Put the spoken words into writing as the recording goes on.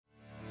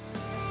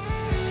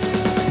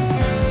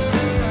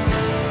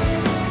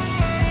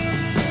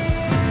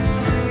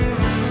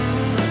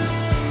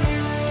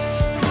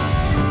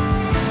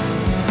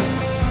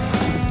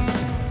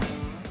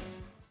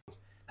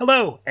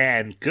Hello,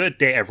 and good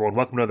day, everyone.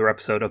 Welcome to another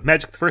episode of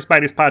Magic the First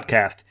Pioneers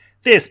podcast.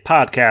 This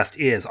podcast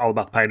is all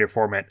about the Pioneer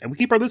format, and we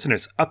keep our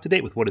listeners up to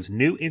date with what is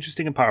new,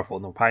 interesting, and powerful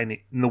in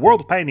the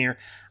world of Pioneer.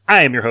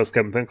 I am your host,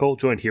 Kevin Finkel,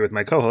 joined here with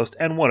my co-host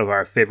and one of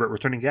our favorite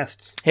returning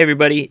guests. Hey,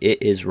 everybody.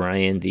 It is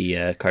Ryan,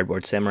 the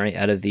cardboard samurai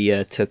out of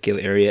the Tokyo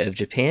area of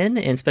Japan,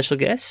 and special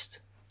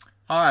guest.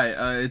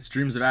 Hi, it's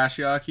Dreams of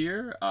Ashiok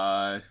here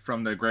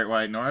from the Great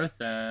White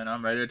North, and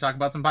I'm ready to talk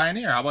about some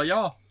Pioneer. How about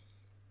y'all?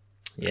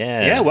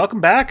 Yeah,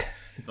 welcome back.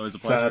 It's always a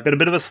pleasure. It's been a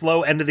bit of a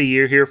slow end of the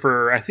year here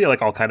for, I feel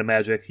like, all kind of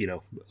Magic.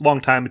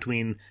 Long time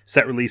between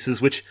set releases,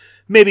 which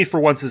maybe for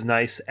once is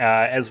nice,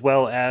 as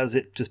well as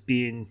it just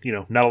being,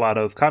 not a lot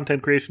of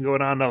content creation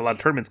going on, not a lot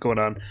of tournaments going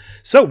on.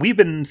 So we've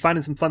been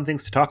finding some fun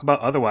things to talk about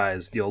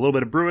otherwise. A little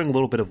bit of brewing, a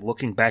little bit of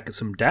looking back at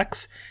some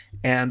decks.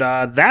 And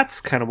that's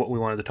kind of what we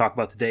wanted to talk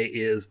about today,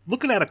 is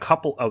looking at a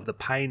couple of the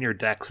Pioneer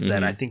decks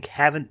that I think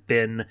haven't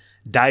been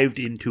dived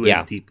into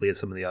as deeply as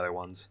some of the other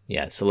ones.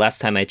 Yeah, so last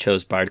time I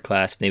chose Bard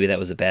Clasp, maybe that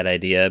was a bad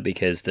idea,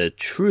 because the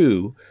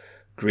true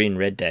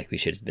green-red deck we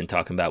should have been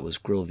talking about was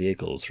Gruul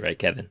Vehicles, right,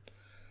 Kevin?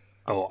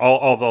 Oh,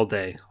 all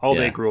day. All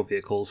day Gruul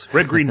Vehicles.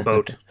 Red-green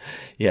boat.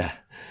 Yeah.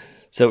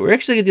 So we're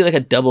actually going to do like a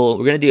double.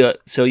 We're going to do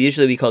so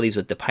usually we call these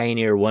the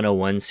Pioneer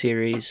 101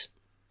 series,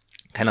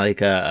 kind of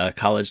like a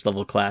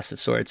college-level class of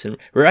sorts. And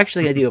we're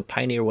actually going to do a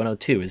Pioneer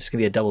 102. It's going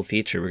to be a double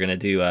feature. We're going to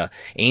do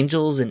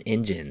Angels and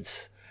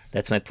Engines.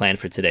 That's my plan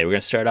for today. We're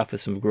going to start off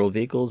with some Gruul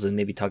Vehicles and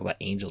maybe talk about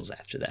Angels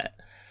after that.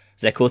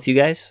 Is that cool with you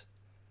guys?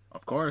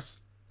 Of course.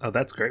 Oh,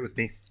 that's great with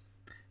me.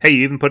 Hey,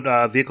 you even put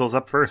Vehicles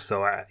up first,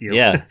 so I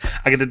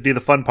get to do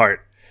the fun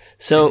part.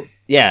 So,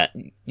 yeah,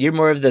 you're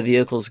more of the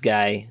Vehicles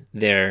guy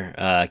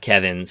there,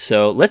 Kevin.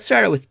 So let's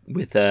start out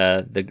with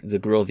the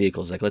Gruul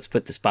Vehicles. Like, let's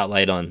put the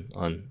spotlight on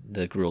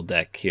the Gruul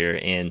deck here.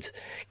 And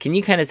can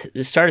you kind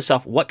of start us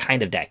off? What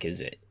kind of deck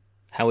is it?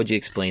 How would you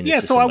explain this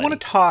to so somebody? I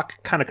want to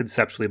talk kind of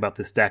conceptually about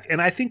this deck, and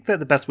I think that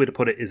the best way to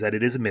put it is that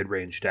it is a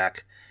mid-range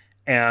deck,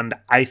 and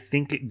I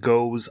think it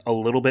goes a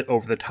little bit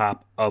over the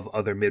top of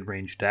other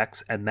mid-range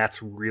decks, and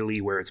that's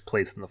really where its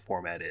place in the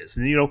format is.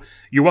 And,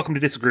 you're welcome to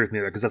disagree with me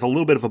there, because that's a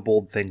little bit of a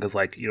bold thing, because,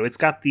 it's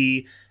got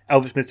the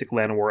Elvish Mystic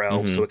Llanowar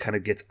Elf, so it kind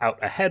of gets out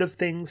ahead of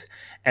things,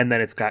 and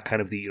then it's got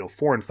kind of the,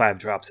 4 and 5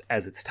 drops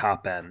as its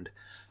top end.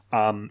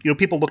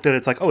 People looked at it,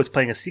 it's like, it's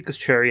playing a Seeker's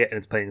Chariot and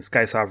it's playing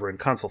Sky Sovereign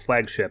Consul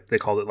Flagship. They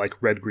called it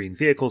like Red-Green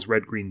Vehicles,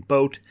 Red-Green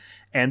Boat.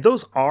 And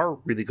those are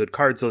really good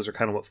cards. Those are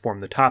kind of what form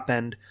the top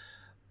end.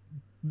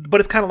 But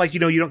it's kind of like, you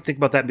don't think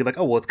about that and be like,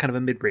 it's kind of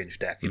a mid-range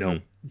deck,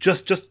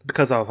 just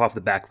because off the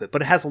back of it.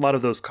 But it has a lot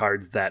of those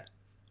cards that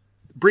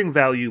bring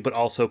value, but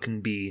also can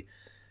be,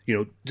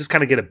 just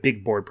kind of get a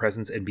big board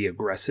presence and be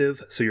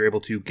aggressive. So you're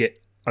able to get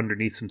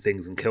underneath some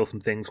things and kill some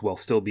things while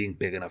still being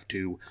big enough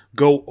to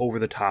go over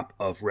the top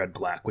of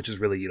red-black, which is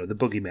really, the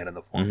boogeyman in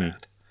the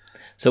format.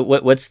 So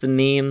what's the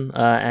meme,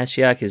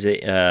 Ashiok? Is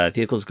it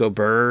Vehicles Go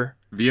Burr?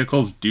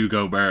 Vehicles do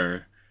go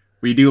burr.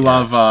 We do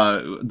love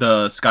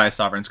the Sky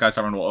Sovereign. Sky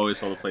Sovereign will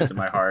always hold a place in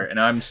my heart, and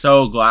I'm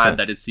so glad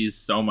that it sees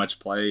so much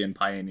play in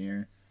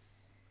Pioneer.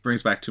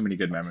 Brings back too many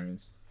good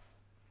memories.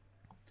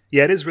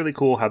 Yeah, it is really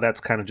cool how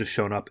that's kind of just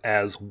shown up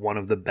as one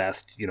of the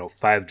best,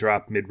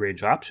 5-drop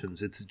mid-range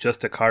options. It's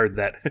just a card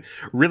that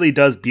really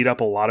does beat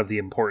up a lot of the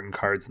important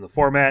cards in the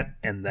format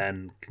and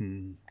then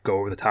can go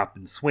over the top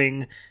and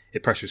swing.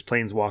 It pressures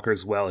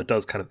Planeswalkers well. It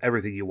does kind of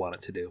everything you want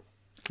it to do.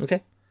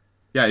 Okay.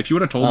 Yeah, if you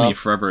would have told me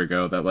forever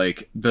ago that,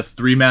 the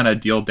 3-mana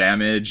deal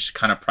damage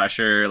kind of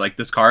pressure,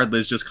 this card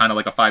is just kind of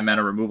like a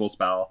 5-mana removal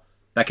spell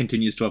that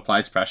continues to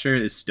apply pressure,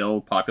 is still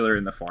popular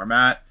in the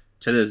format,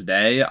 to this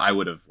day, I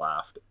would have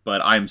laughed.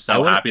 But I'm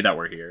so happy that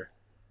we're here.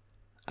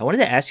 I wanted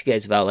to ask you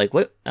guys about,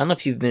 what, I don't know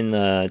if you've been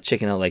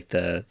checking out,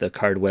 the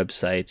card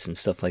websites and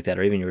stuff like that,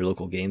 or even your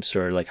local game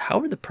store.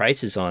 How are the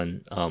prices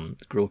on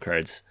Gruul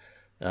cards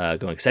going?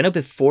 Because I know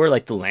before,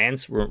 the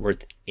lands weren't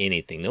worth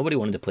anything. Nobody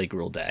wanted to play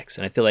Gruul decks.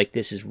 And I feel like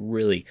this has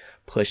really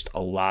pushed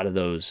a lot of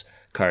those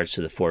cards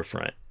to the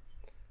forefront.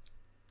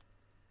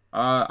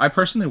 I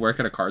personally work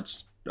at a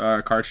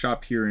card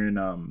shop here in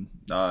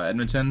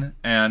Edmonton,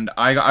 and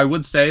I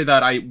would say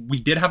that we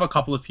did have a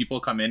couple of people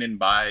come in and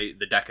buy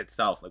the deck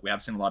itself. We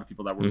have seen a lot of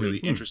people that were really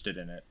interested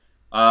in it.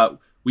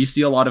 We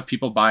see a lot of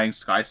people buying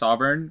Sky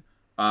Sovereign,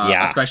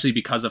 especially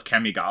because of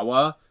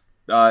Kamigawa.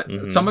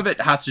 Some of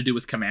it has to do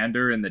with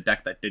Commander and the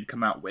deck that did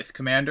come out with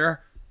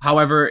Commander.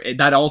 However,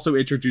 that also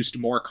introduced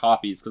more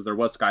copies because there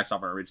was Sky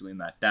Sovereign originally in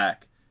that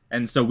deck.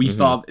 And so we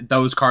saw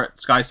those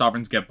Sky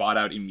Sovereigns get bought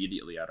out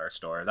immediately at our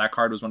store. That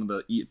card was one of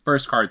the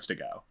first cards to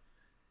go.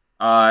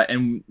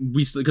 And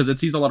because it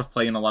sees a lot of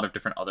play in a lot of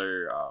different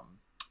other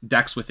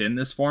decks within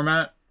this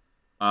format.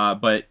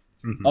 But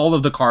all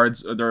of the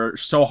cards, they're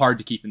so hard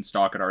to keep in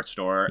stock at our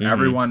store.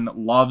 Everyone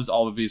loves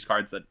all of these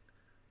cards that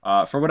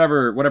for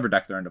whatever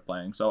deck they're into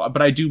playing. So,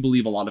 but I do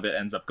believe a lot of it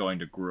ends up going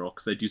to Gruul,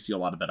 because I do see a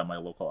lot of that on my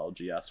local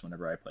LGS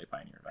whenever I play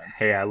Pioneer events.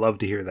 Hey, I love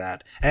to hear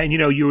that. And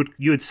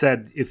you had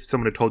said if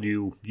someone had told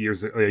you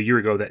a year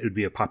ago that it would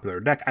be a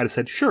popular deck, I'd have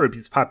said sure,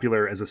 it's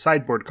popular as a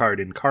sideboard card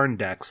in Karn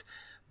decks.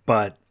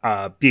 But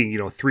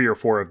being, 3 or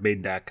 4 of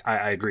main deck,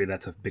 I agree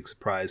that's a big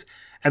surprise.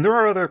 And there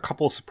are other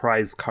couple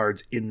surprise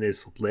cards in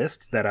this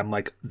list that I'm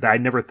like, I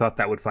never thought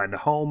that would find a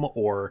home,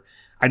 or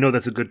I know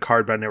that's a good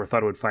card, but I never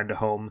thought it would find a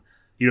home.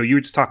 You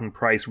were just talking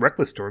price.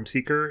 Reckless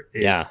Stormseeker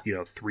is,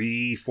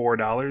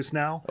 $3-4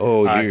 now.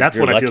 Oh, that's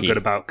you're what lucky. I feel good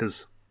about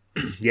because,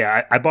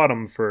 I bought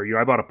them for,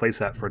 I bought a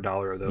playset for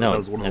 $1 of those. No, that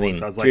was one of the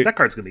ones I was like, that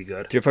card's going to be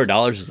good. $3 or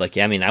 $4 is like,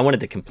 I wanted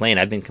to complain.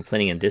 I've been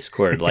complaining in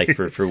Discord like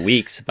for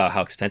weeks about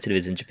how expensive it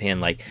is in Japan.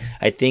 Like,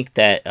 I think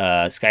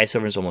that Sky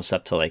Silver is almost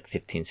up to like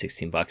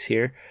 $15-16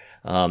 here.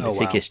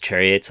 Seeker's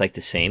Chariot's like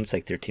the same. It's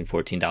like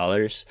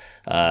 $13-14.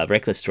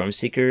 Reckless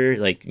Stormseeker,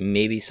 like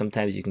maybe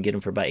sometimes you can get them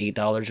for about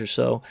 $8 or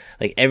so.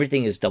 Like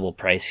everything is double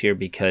price here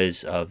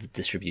because of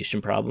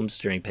distribution problems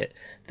during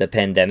the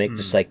pandemic.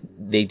 Just like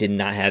they did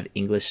not have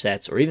English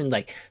sets or even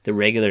like the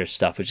regular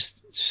stuff, which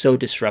is so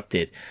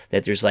disrupted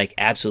that there's like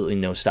absolutely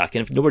no stock.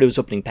 And if nobody was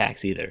opening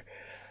packs either.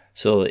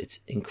 So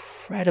it's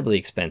incredibly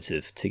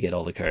expensive to get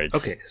all the cards.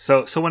 Okay,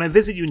 so when I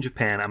visit you in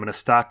Japan, I'm going to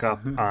stock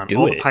up on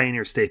the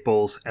Pioneer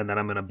staples, and then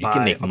I'm going to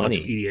buy a bunch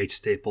of EDH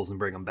staples and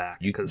bring them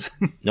back.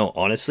 No,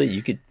 honestly,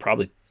 you could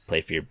probably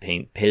pay for your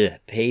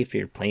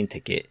plane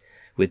ticket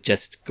with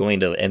just going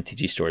to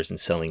MTG stores and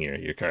selling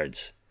your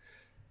cards.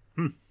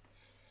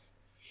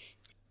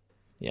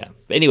 Yeah.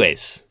 But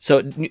anyways,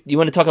 so you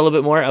want to talk a little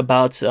bit more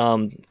about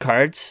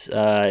cards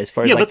as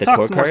far as like let's the talk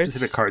core some cards? more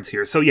specific cards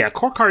here. So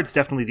core cards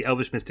definitely the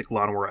Elvish Mystic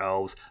Llanowar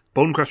Elves,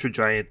 Bonecrusher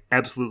Giant,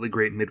 absolutely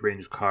great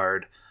mid-range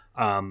card.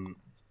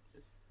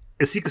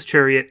 Esika's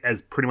Chariot,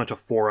 as pretty much a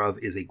 4 of,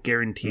 is a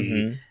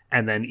guarantee,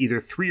 and then either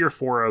 3 or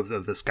 4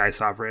 of the Sky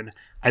Sovereign.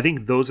 I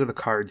think those are the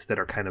cards that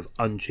are kind of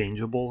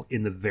unchangeable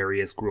in the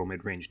various Gruul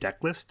mid-range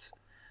deck lists.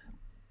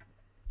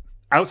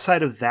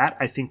 Outside of that,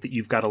 I think that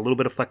you've got a little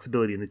bit of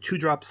flexibility in the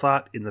 2-drop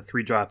slot, in the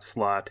 3-drop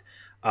slot,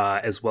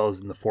 as well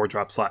as in the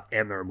 4-drop slot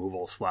and the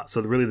removal slot.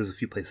 So really there's a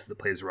few places that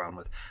plays around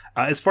with.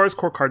 As far as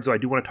core cards, though, I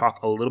do want to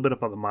talk a little bit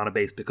about the mana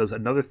base, because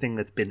another thing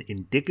that's been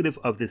indicative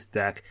of this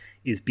deck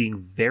is being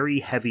very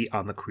heavy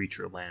on the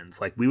creature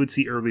lands. Like, we would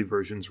see early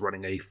versions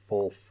running a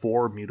full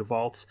 4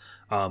 Mutavaults,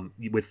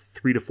 with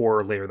 3 to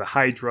 4 Lair the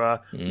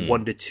Hydra,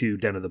 1 to 2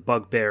 Den of the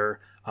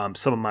Bugbear,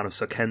 some amount of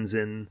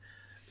Sakenzin.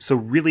 So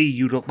really,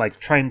 you don't like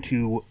trying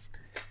to,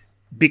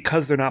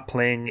 because they're not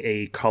playing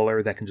a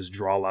color that can just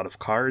draw a lot of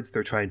cards,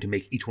 they're trying to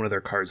make each one of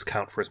their cards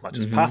count for as much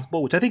as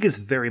possible, which I think is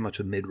very much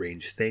a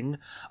mid-range thing.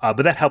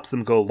 But that helps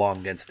them go long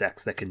against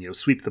decks that can,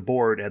 sweep the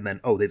board, and then,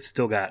 they've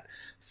still got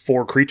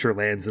 4 creature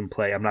lands in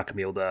play. I'm not going to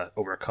be able to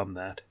overcome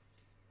that.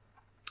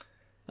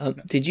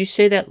 Did you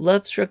say that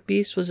Lovestruck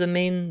Beast was a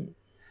main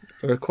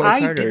or a core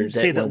card? I didn't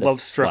say that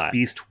Lovestruck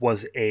Beast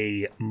was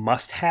a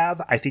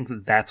must-have. I think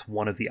that that's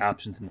one of the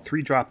options in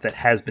 3-drop that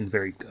has been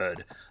very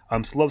good.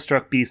 So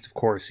Lovestruck Beast, of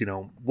course,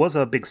 was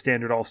a big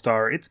standard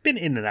all-star. It's been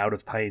in and out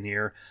of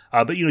Pioneer.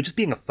 But, just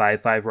being a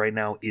 5/5 right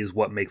now is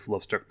what makes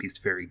Lovestruck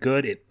Beast very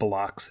good. It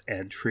blocks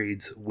and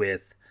trades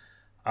with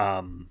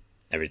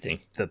everything.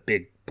 The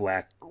big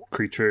black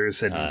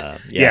creatures and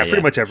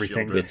pretty much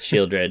everything. With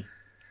Shieldred.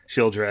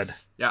 Shieldred.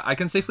 Yeah, I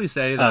can safely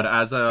say that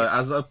as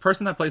a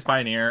person that plays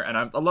Pioneer,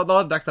 and a lot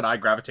of decks that I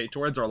gravitate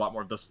towards are a lot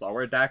more of the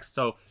slower decks.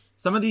 So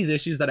some of these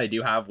issues that I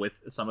do have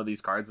with some of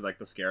these cards, like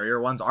the scarier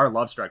ones, are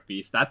Lovestruck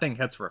Beast. That thing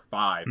hits for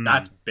 5.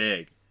 That's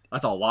big.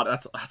 That's a lot.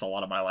 That's a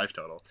lot of my life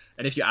total.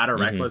 And if you add a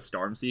Reckless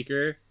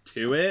Stormseeker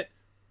to it,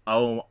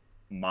 oh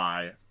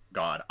my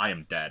god, I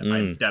am dead.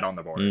 I'm dead on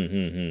the board.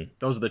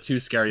 Those are the 2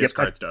 scariest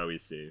cards to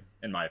always see,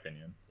 in my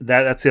opinion.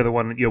 That's the other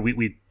one.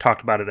 We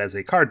talked about it as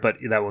a card, but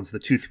that one's the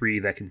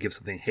 2/3 that can give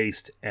something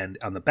haste, and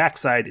on the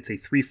backside, it's a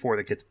 3/4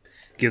 that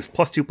gives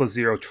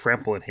 +2/+0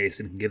 trample and haste,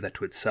 and can give that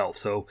to itself.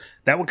 So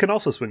that one can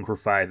also swing for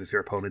 5 if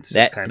your opponent's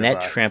just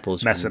that trample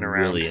is messing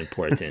around. Really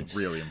important.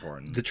 Really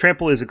important. The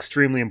trample is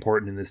extremely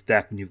important in this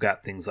deck when you've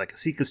got things like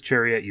Esika's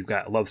Chariot, you've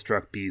got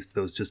Lovestruck Beast,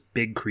 those just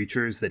big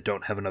creatures that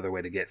don't have another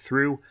way to get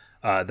through.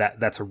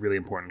 That's a really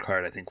important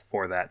card, I think,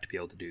 for that to be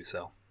able to do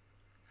so.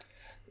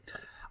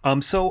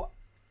 So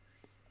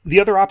the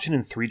other option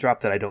in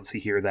 3-drop that I don't see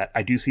here that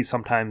I do see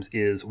sometimes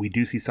is we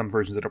do see some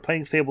versions that are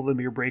playing Fable the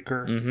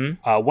Mirror-Breaker.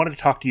 Wanted to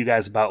talk to you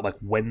guys about like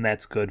when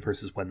that's good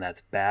versus when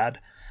that's bad.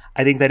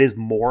 I think that is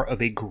more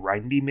of a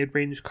grindy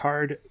mid-range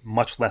card,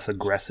 much less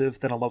aggressive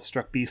than a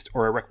Lovestruck Beast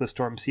or a Reckless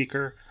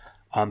Stormseeker.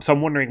 So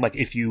I'm wondering like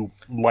if you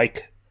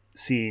like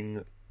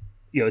seeing,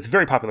 it's a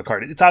very popular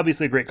card. It's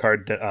obviously a great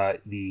card.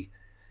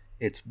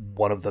 It's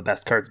one of the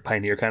best cards in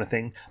Pioneer kind of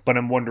thing, but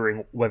I'm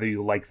wondering whether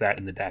you like that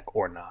in the deck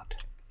or not.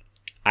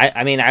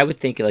 I mean, I would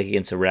think like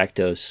against a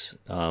Rakdos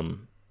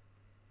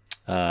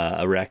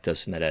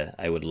meta,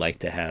 I would like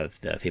to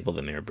have the Fable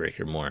the Mirror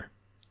Breaker more.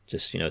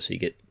 Just, so you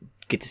get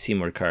to see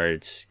more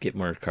cards, get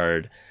more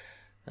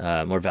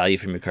value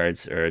from your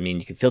cards, or I mean,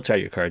 you can filter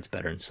out your cards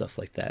better and stuff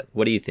like that.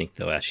 What do you think,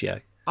 though,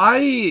 Ashiok?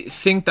 I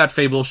think that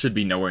Fable should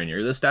be nowhere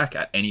near this deck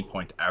at any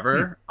point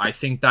ever. I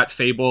think that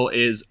Fable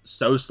is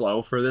so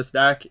slow for this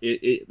deck.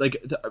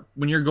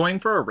 When you're going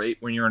for a rate,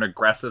 when you're an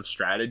aggressive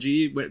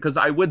strategy, because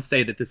I would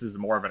say that this is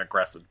more of an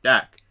aggressive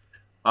deck.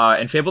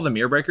 And Fable the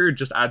Mirror Breaker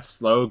just adds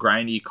slow,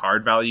 grindy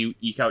card value,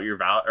 eke out your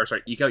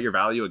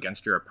value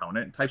against your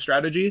opponent type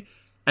strategy.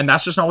 And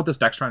that's just not what this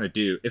deck's trying to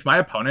do. If my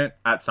opponent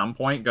at some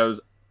point goes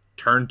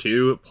turn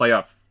 2, play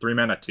a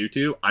 3-mana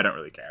 2/2, I don't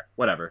really care.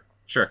 Whatever.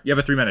 Sure, you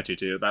have a 3-mana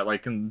 2/2 that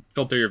like can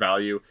filter your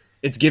value.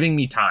 It's giving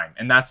me time,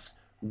 and that's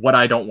what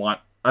I don't want.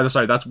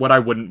 That's what I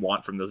wouldn't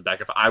want from this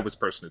deck if I was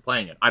personally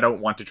playing it. I don't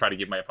want to try to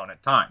give my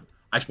opponent time.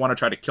 I just want to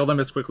try to kill them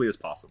as quickly as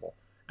possible.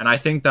 And I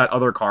think that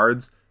other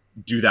cards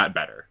do that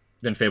better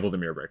than Fable the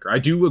Mirror Breaker. I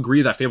do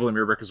agree that Fable the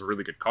Mirror Breaker is a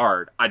really good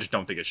card. I just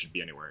don't think it should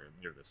be anywhere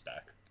near this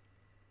deck.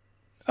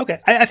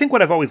 Okay, I think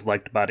what I've always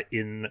liked about it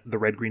in the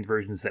red-green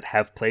versions that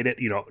have played it,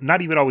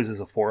 not even always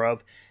as a 4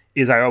 of,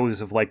 is I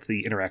always have liked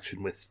the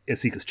interaction with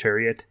Esika's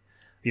Chariot.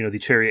 The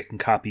Chariot can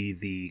copy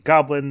the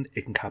Goblin,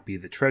 it can copy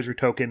the Treasure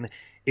token,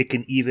 it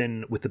can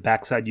even, with the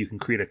backside, you can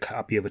create a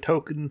copy of a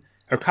token,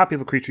 or a copy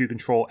of a creature you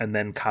control, and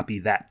then copy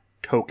that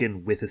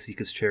token with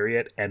Esika's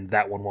Chariot, and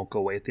that one won't go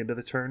away at the end of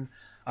the turn.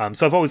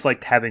 So I've always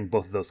liked having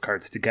both of those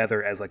cards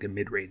together as like a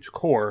mid-range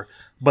core,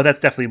 but that's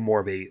definitely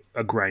more of a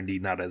grindy,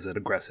 not as an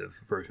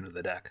aggressive version of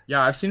the deck. Yeah,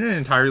 I've seen an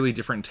entirely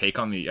different take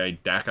on the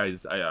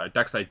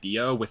deck's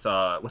idea with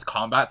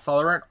Combat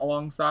Celerant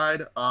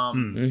alongside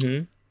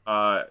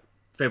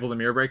Fable the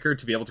Mirror Breaker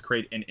to be able to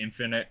create an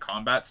infinite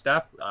combat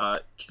step.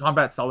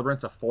 Combat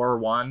Celerant's a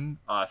 4/1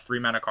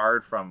 3-mana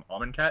card from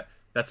Amonkhet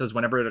that says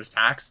whenever it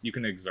attacks, you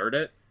can exert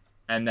it,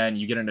 and then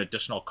you get an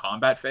additional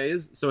combat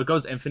phase. So it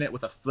goes infinite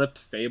with a flipped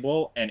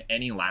Fable and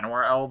any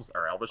Llanowar Elves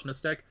or Elvish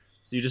Mystic.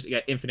 So you just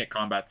get infinite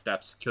combat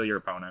steps, kill your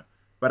opponent.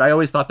 But I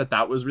always thought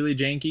that was really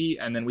janky,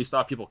 and then we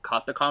saw people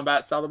cut the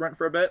Combat Celerant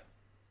for a bit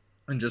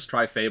and just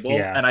try Fable,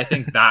 and I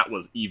think that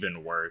was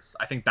even worse.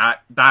 I think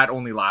that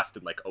only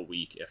lasted like a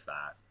week, if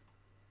that.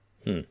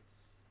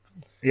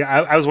 Yeah,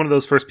 I was one of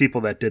those first people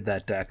that did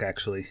that deck,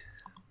 actually.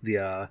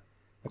 The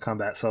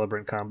Combat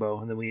Celebrant combo,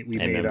 and then we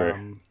made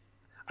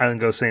Island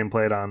Go Sam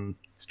play it on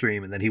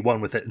stream, and then he won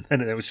with it, and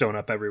then it was showing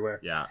up everywhere.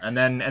 Yeah, and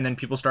then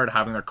people started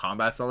having their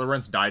Combat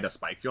Celerants die to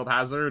Spikefield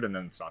Hazard, and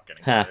then stopped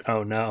getting played.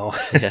 Oh no.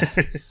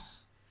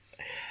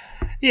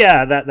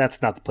 Yeah,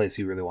 that's not the place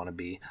you really want to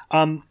be.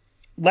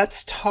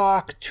 Let's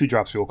talk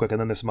 2-drops real quick, and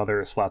then there's some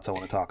other slots I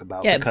want to talk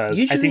about. Yeah, because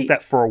usually, I think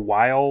that for a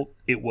while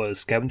it was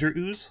Scavenger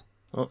Ooze.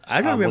 Well,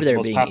 I don't remember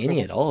there being popular.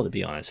 any at all, to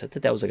be honest. I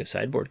thought that was like a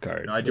sideboard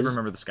card. No, I do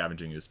remember the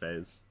Scavenging Ooze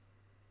phase.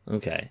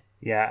 Okay.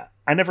 Yeah,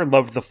 I never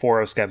loved the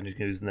 4 of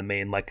Scavenging Ooze in the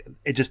main. Like,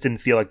 it just didn't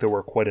feel like there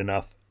were quite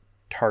enough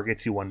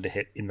targets you wanted to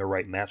hit in the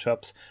right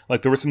matchups.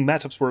 Like, there were some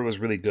matchups where it was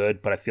really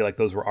good, but I feel like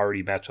those were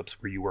already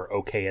matchups where you were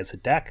okay as a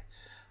deck.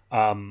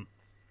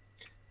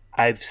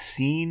 I've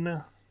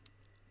seen...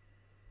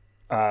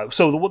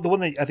 So the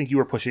one that I think you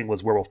were pushing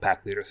was Werewolf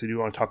Pack Leader. So do you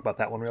want to talk about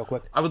that one real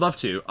quick? I would love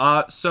to.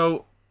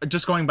 So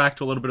just going back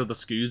to a little bit of the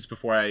SKUs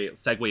before I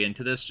segue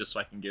into this, just so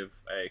I can give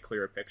a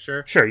clearer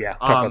picture. Sure, yeah.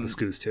 Talk about the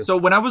SKUs too. So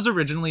when I was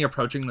originally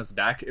approaching this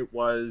deck, it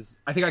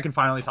was... I think I can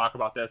finally talk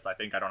about this. I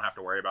think I don't have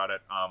to worry about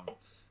it.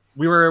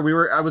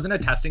 I was in a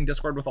testing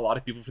Discord with a lot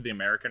of people for the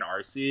American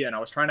RC, and I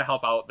was trying to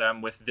help out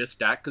them with this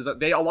deck because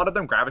a lot of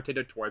them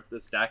gravitated towards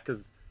this deck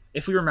because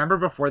if we remember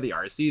before the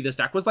RC, this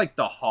deck was like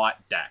the hot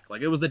deck.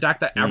 Like it was the deck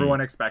that everyone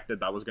expected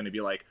that was going to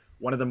be like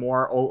one of the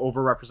more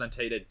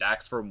overrepresented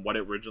decks from what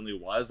it originally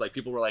was. Like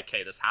people were like,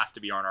 hey, this has to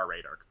be on our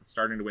radar because it's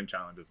starting to win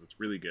challenges. It's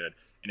really good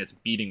and it's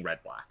beating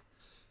red-black.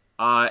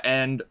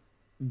 And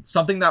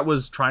something that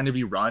was trying to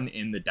be run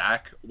in the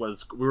deck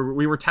was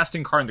we were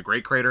testing Karn the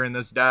Great Crater in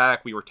this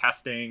deck. We were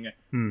testing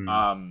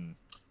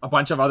a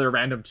bunch of other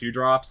random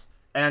 2-drops.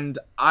 And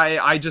I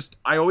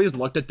always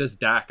looked at this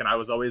deck and I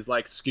was always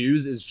like,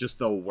 SKUs is just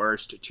the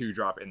worst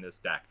 2-drop in this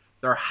deck.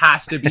 There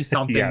has to be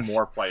something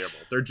more playable.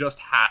 There just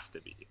has to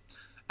be.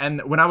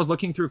 And when I was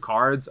looking through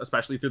cards,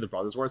 especially through the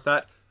Brothers War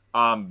set,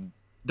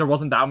 there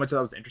wasn't that much that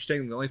was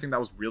interesting. The only thing that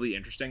was really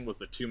interesting was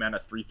the 2-mana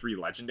 3/3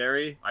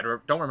 legendary. I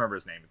don't remember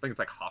his name. I think it's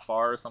like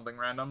Hafar or something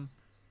random.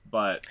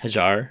 But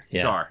Hajar,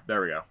 yeah. Hajar,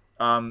 there we go.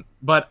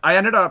 But I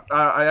never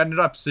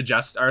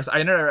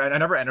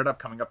ended up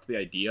coming up to the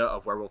idea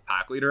of Werewolf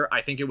Pack Leader.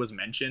 I think it was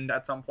mentioned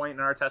at some point in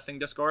our testing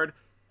Discord,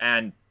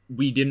 and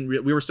we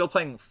were still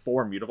playing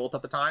 4 Mutavault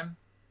at the time,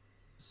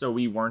 so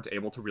we weren't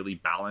able to really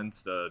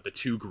balance the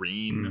 2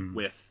 green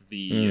with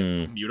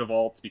the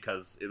Mutavaults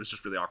because it was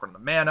just really awkward on the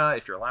mana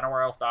if your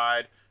Llanowar Elf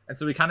died, and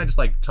so we kind of just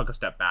like took a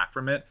step back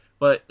from it.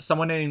 But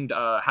someone named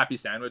Happy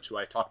Sandwich, who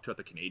I talked to at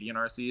the Canadian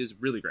RC, is a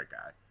really great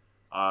guy.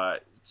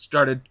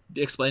 Started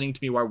explaining to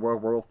me why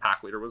Werewolf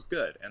Pack Leader was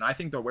good. And I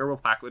think the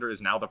Werewolf Pack Leader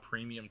is now the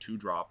premium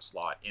 2-drop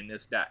slot in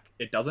this deck.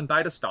 It doesn't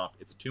die to Stomp.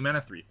 It's a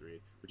 2-mana 3/3,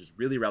 which is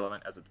really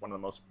relevant as it's one of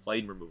the most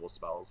played removal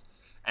spells.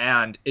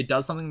 And it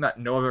does something that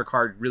no other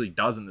card really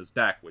does in this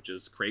deck, which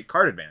is create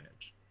card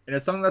advantage. And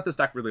it's something that this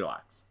deck really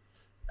lacks.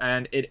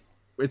 And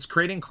it's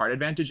creating card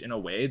advantage in a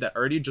way that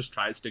already just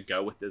tries to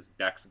go with this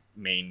deck's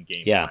main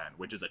game plan,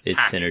 which is attack. It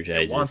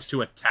synergizes. It wants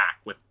to attack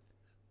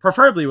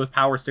preferably with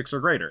power 6 or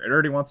greater. It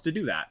already wants to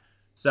do that.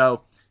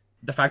 So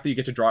the fact that you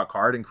get to draw a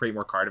card and create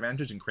more card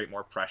advantage and create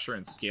more pressure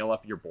and scale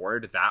up your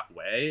board that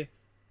way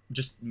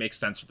just makes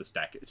sense for this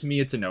deck. To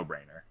me, it's a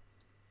no-brainer.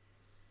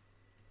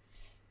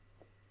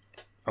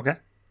 Okay.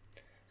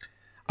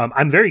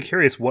 I'm very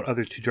curious what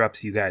other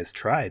 2-drops you guys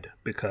tried,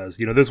 because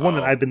there's one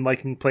that I've been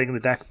liking playing in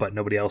the deck, but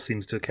nobody else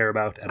seems to care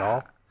about at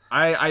all.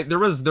 There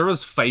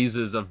was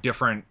phases of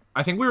different.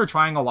 I think we were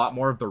trying a lot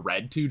more of the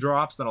red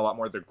 2-drops than a lot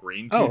more of the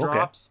green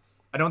 2-drops.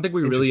 I don't think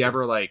we really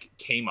ever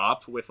came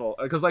up with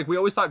because we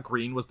always thought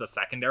green was the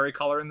secondary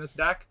color in this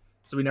deck,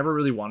 so we never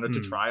really wanted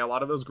to try a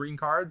lot of those green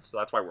cards. So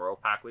that's why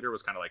World Pack Leader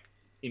was kind of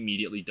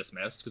immediately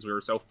dismissed because we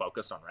were so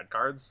focused on red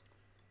cards.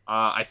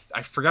 I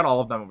forgot all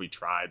of them when we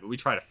tried, but we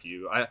tried a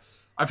few.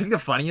 I think the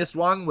funniest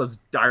one was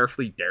Dire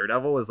Fleet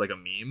Daredevil as a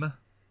meme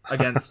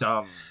against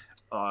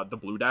the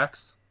blue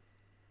decks,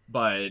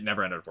 but it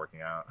never ended up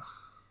working out.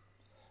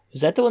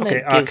 Is that the one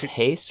that gives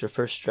haste or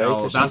first strike?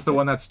 No, that's the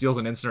one that steals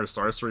an instant or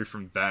sorcery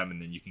from them, and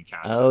then you can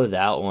cast it. Oh,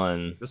 that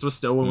one. This was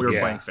still when we were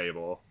playing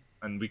Fable,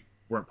 and we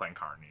weren't playing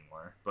Karn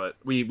anymore. But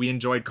we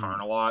enjoyed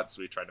Karn a lot,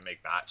 so we tried to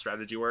make that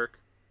strategy work.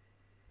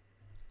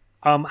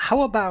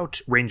 How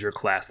about Ranger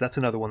class? That's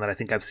another one that I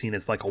think I've seen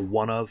as a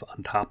one of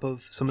on top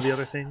of some of the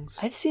other things.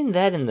 I've seen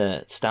that in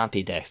the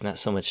Stompy decks, not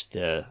so much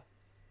the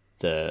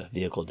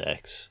vehicle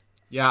decks.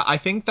 Yeah, I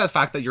think the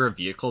fact that you're a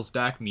vehicles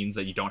deck means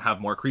that you don't have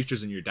more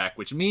creatures in your deck,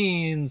 which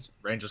means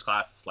Ranger's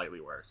class is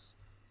slightly worse.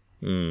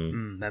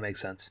 That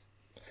makes sense.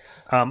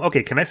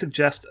 Okay, can I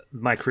suggest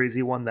my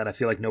crazy one that I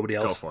feel like nobody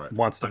else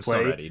wants to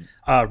play? So ready.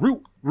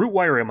 Root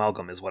Wire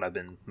Amalgam is what I've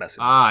been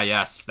messing with. Ah,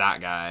 yes, that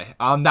guy.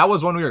 That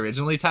was one we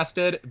originally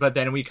tested, but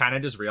then we kind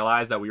of just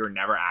realized that we were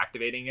never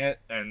activating it,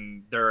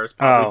 and there's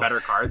probably better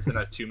cards than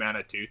a 2-mana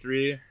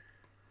 2/3.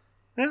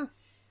 Yeah.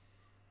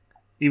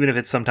 Even if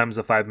it's sometimes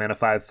a 5-mana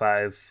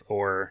 5/5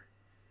 or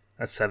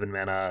a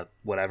 7-mana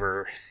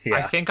whatever. Yeah.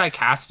 I think I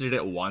casted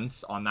it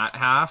once on that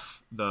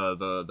half,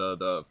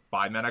 the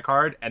 5-mana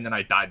card, and then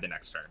I died the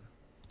next turn.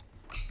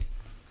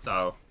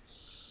 So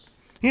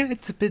yeah,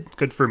 it's a bit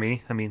good for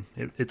me. I mean,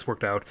 it's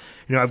worked out.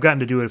 I've gotten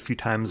to do it a few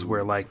times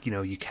where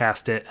you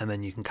cast it and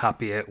then you can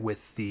copy it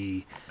with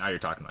the. Now you're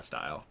talking my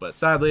style, but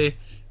sadly,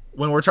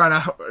 when we're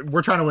trying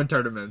to win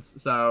tournaments,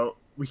 so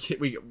we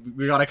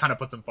gotta kind of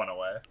put some fun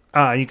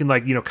away. You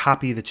can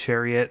copy the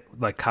chariot,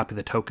 copy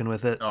the token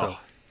with it. So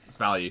it's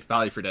value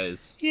for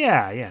days.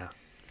 Yeah.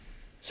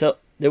 So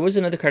there was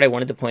another card I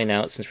wanted to point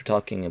out since we're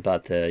talking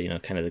about the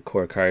kind of the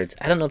core cards.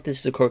 I don't know if this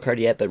is a core card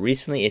yet, but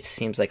recently it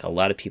seems like a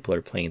lot of people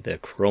are playing the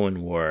Crowan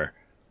War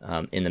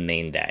in the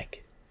main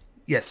deck.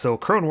 Yes, so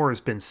Crowan War has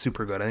been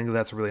super good. I think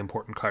that's a really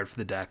important card for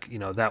the deck.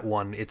 That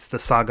one, it's the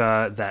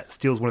saga that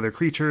steals one of their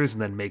creatures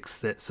and then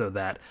makes it so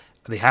that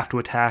they have to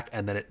attack,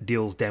 and then it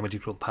deals damage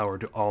equal to power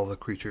to all the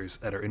creatures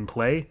that are in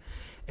play.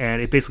 And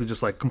it basically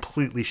just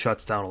completely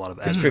shuts down a lot of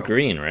aggro. It's for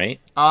green, right?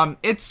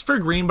 It's for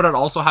green, but it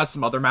also has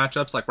some other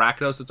matchups like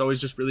Rakdos. It's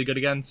always just really good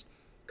against,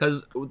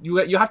 because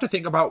you have to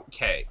think about,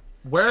 okay,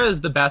 where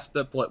is the best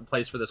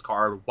place for this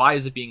card? Why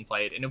is it being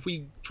played? And if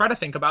we try to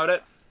think about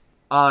it,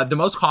 the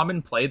most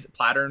common play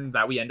pattern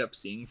that we end up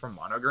seeing from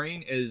mono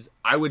green is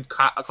I would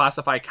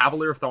classify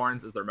Cavalier of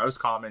Thorns as their most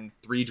common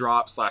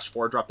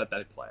 3-drop/4-drop that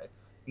they play.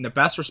 And the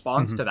best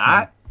response to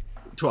that,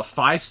 to a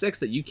 5/6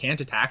 that you can't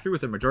attack through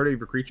with a majority of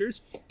your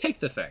creatures, take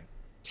the thing.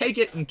 Take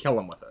it and kill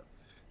them with it.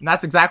 And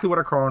that's exactly what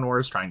a Crowan War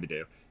is trying to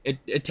do.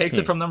 It takes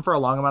it from them for a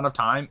long amount of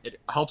time. It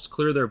helps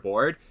clear their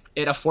board.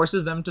 It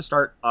forces them to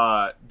start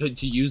to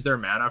use their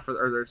mana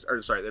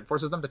it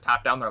forces them to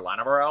tap down their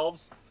Llanowar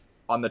Elves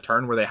on the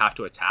turn where they have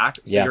to attack.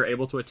 So you're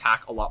able to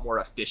attack a lot more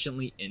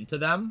efficiently into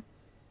them.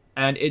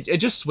 And it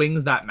just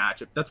swings that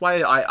matchup. That's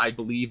why I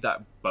believe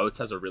that Boats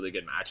has a really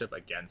good matchup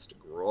against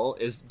Gruul,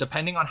 is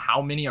depending on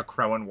how many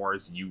Crowan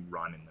Wars you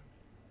run in them.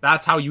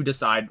 That's how you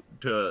decide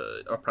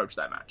to approach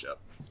that matchup.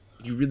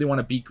 If you really want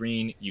to beat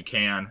green, you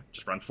can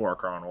just run 4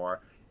 Crowan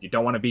War. You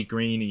don't want to beat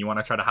green and you want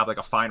to try to have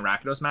a fine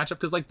Rakdos matchup,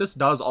 because this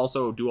does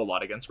also do a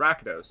lot against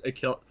Rakdos.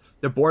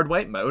 The board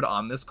wipe mode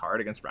on this card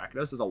against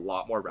Rakdos is a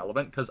lot more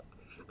relevant, because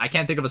I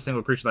can't think of a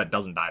single creature that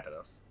doesn't die to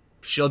this.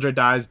 Shieldred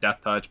dies,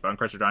 Death Touch,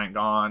 Bonecrusher Giant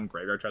gone,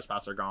 Graveyard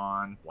Trespasser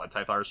gone, Blood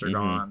Tithe Harvester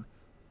gone.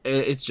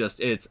 It's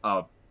Kalidas.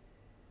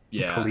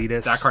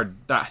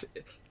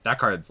 That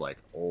card's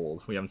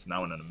old. We haven't seen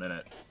that one in a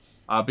minute.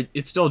 But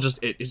it's still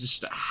it's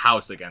just a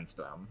house against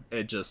them.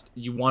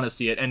 You want to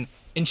see it. And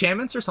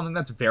enchantments are something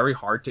that's very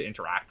hard to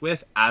interact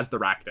with as the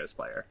Rakdos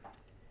player.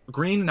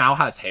 Green now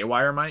has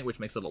Haywire Might, which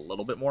makes it a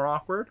little bit more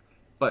awkward,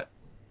 but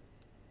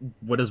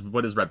what does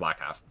Red Black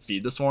have?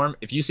 Feed the Swarm.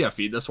 If you see a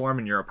Feed the Swarm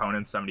and your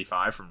opponent's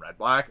 75 from Red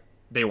Black,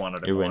 they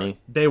wanted it You're more. winning.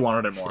 They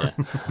wanted it more.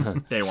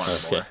 They wanted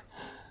it more.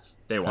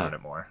 They wanted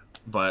it more.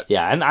 But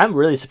yeah, I'm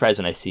really surprised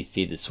when I see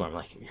Feed the Swarm.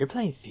 You're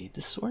playing Feed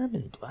the Swarm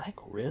in black,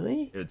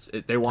 really? They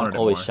wanted it more. I'm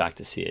always shocked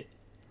to see it.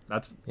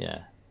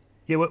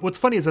 Yeah, what's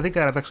funny is I think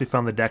that I've actually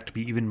found the deck to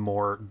be even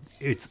more.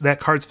 That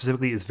card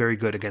specifically is very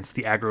good against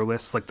the aggro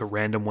lists, the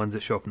random ones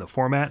that show up in the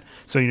format.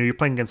 So you're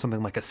playing against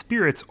something like a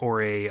Spirits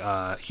or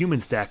a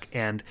Humans deck,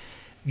 and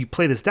you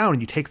play this down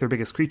and you take their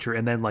biggest creature,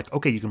 and then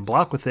okay, you can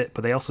block with it,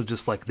 but they also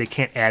just they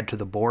can't add to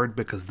the board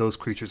because those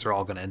creatures are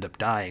all going to end up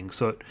dying.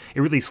 So it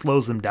really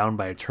slows them down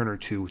by a turn or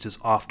two, which is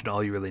often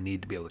all you really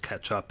need to be able to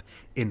catch up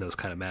in those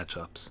kind of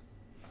matchups.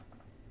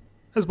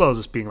 as well as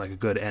just being like a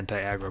good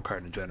anti-aggro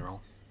card in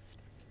general.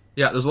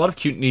 Yeah, there's a lot of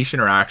cute niche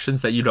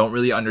interactions that you don't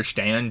really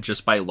understand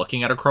just by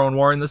looking at a Crone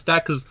War in this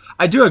deck. Because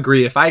I do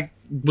agree, if I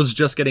was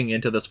just getting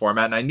into this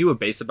format and I knew a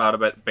base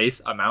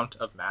amount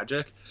of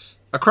Magic,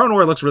 a Crone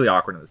War looks really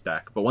awkward in this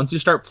deck. But once you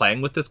start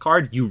playing with this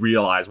card, you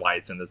realize why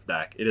it's in this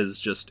deck. It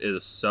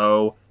is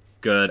so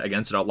good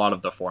against a lot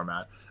of the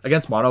format.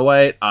 Against Mono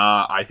White,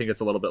 I think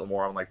it's a little bit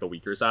more on like the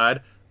weaker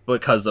side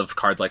because of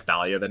cards like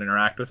Thalia that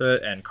interact with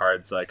it, and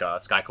cards like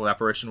Skyclave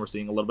Apparition. We're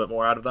seeing a little bit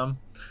more out of them.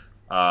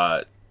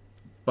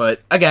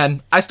 But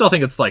again, I still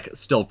think it's like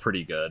still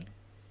pretty good.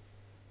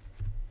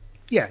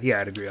 Yeah,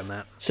 I'd agree on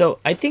that. So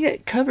I think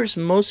it covers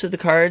most of the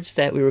cards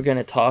that we were going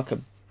to talk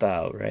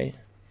about, right?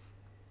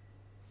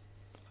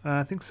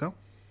 I think so.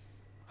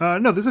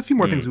 No, there's a few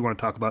more things we want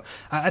to talk about.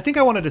 I think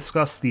I want to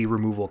discuss the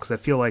removal, because I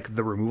feel like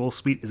the removal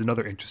suite is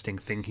another interesting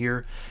thing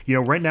here. You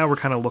know, right now we're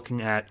kind of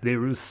looking at,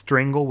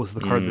 Strangle was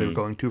the card that they were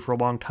going to for a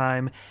long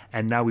time,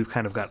 and now we've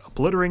kind of got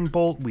Obliterating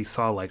Bolt. We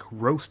saw like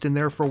Roast in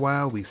there for a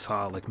while. We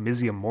saw like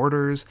Mizzium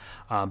Mortars.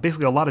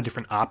 Basically a lot of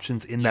different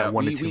options in that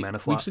 1 to 2 mana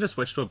slot. We've seen a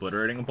switch to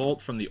Obliterating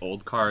Bolt from the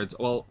old cards.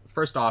 Well,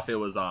 first off, it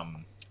was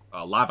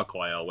Lava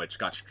Coil, which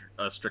got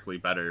strictly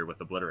better with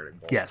Obliterating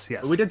Bolt. Yes.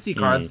 But we did see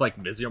cards like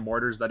Mizzium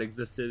Mortars that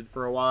existed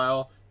for a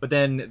while, but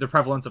then the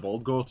prevalence of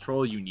Old Growth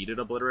Troll, you needed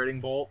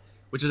Obliterating Bolt,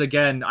 which is,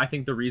 again, I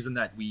think the reason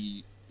that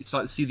we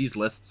see these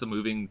lists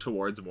moving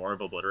towards more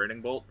of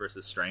Obliterating Bolt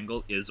versus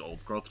Strangle is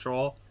Old Growth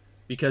Troll,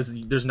 because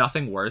there's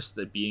nothing worse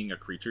than being a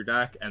creature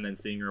deck and then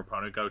seeing your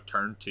opponent go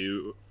turn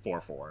 2,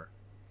 4/4.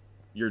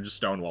 You're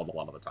just stonewalled a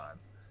lot of the time.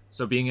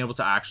 So being able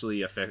to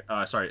actually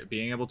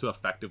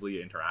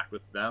effectively interact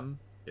with them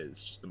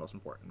is just the most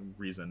important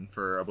reason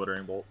for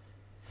Obliterating Bolt.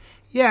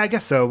 Yeah, I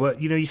guess so,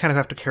 but you kind of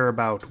have to care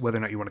about whether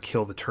or not you want to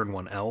kill the turn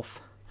 1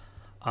 elf.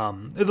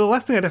 The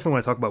last thing I definitely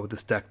want to talk about with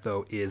this deck,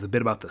 though, is a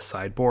bit about the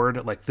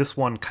sideboard. Like, this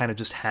one kind of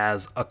just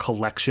has a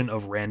collection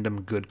of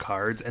random good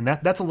cards, and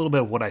that's a little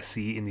bit of what I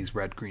see in these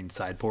red-green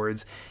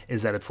sideboards,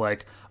 is that it's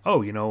like,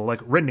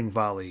 like Rending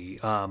Volley,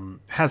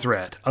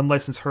 Hazoret,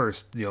 Unlicensed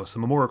Hearse,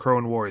 some Amora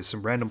Crone Wars,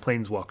 some random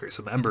Planeswalkers,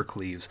 some Ember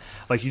Cleaves.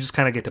 Like, you just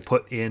kind of get to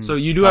put in... So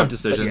you do have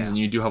decisions, and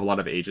you do have a lot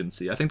of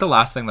agency. I think the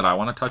last thing that I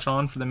want to touch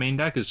on for the main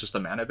deck is just the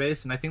mana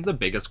base, and I think the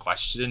biggest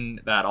question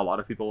that a lot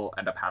of people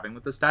end up having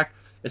with this deck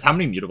is how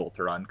many Mutable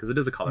to run, because it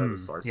is a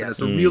colorless source, and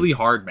it's a really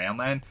hard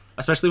manland,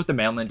 especially with the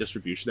manland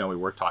distribution that we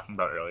were talking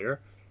about earlier.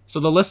 So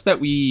the list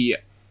that we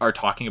are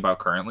talking about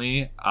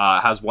currently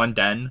has 1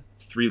 Den,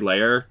 3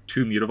 Lair,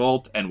 2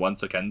 Mutavault, and 1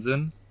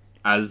 Sekenzin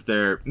as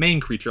their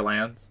main creature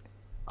lands.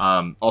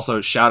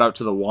 Also, shout out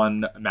to the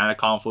 1 Mana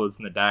Confluence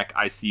in the deck.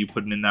 I see you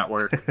putting in that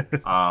work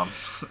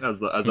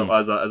as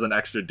an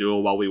extra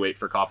duel while we wait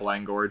for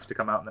Coppaline Gorge to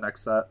come out in the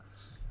next set.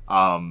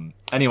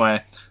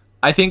 Anyway,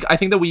 I think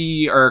that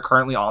we are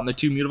currently on the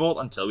 2 Mutavault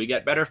until we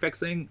get better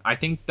fixing. I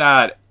think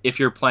that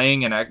if you're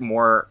playing in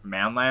more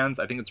manlands,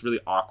 I think it's really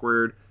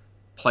awkward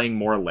playing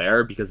more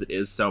Lair because it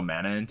is so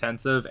mana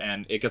intensive,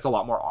 and it gets a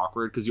lot more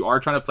awkward because you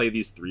are trying to play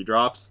these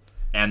 3-drops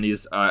and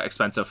these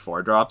expensive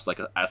 4-drops like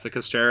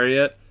Esika's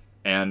Chariot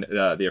and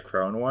the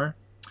Crone War.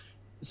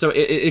 So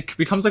it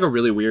becomes like a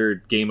really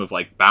weird game of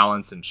like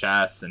balance and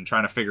chess and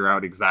trying to figure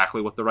out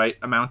exactly what the right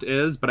amount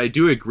is. But I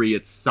do agree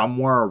it's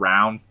somewhere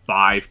around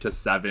 5 to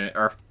 7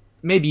 or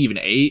maybe even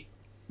 8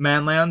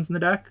 manlands in the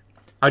deck.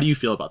 How do you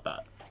feel about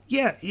that?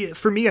 Yeah,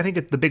 for me, I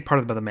think the big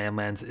part about the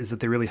manlands is that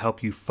they really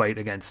help you fight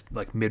against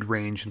like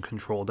mid-range and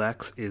control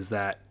decks, is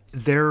that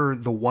they're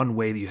the one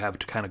way that you have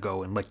to kind of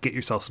go and like get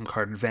yourself some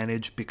card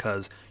advantage,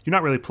 because you're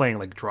not really playing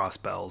like draw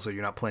spells, or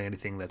you're not playing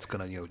anything that's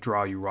going to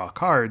draw you raw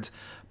cards,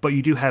 but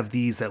you do have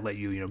these that let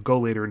you go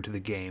later into the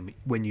game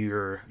when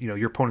your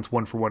opponent's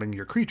 1-for-1ing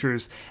your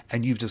creatures,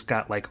 and you've just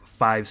got like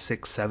 5,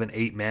 6, 7,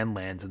 8 man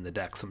lands in the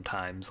deck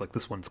sometimes. Like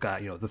this one's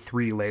got the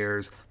 3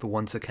 Lairs, the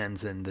 1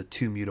 Sekenzin, the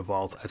 2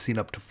 Mutavaults. I've seen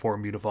up to 4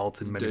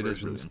 Mutavaults in many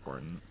versions. Really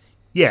important.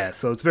 Yeah,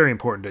 so it's very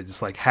important to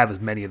just like have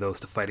as many of those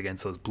to fight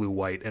against those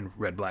blue-white and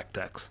red-black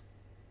decks.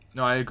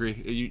 No, I agree.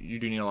 You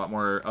do need a lot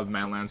more of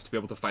manlands to be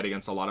able to fight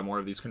against a lot of more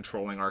of these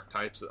controlling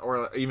archetypes,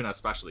 or even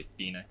especially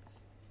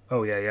Phoenix.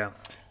 Oh, yeah.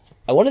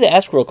 I wanted to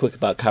ask real quick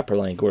about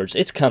Copperline Gorge.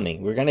 It's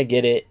coming. We're going to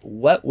get it.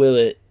 What will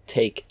it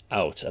take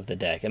out of the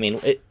deck? I mean,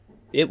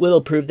 it will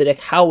improve the deck.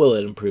 How will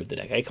it improve the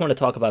deck? I want to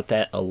talk about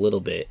that a little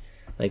bit.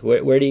 Like,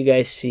 where do you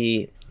guys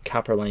see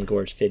Copperline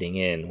Gorge fitting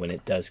in when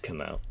it does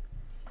come out?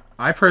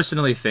 I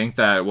personally think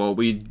that,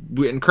 we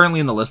and currently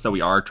in the list that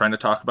we are trying to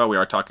talk about, we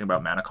are talking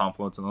about Mana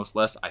Confluence in this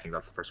list. I think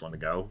that's the first one to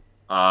go.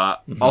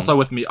 Also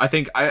with me, I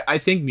think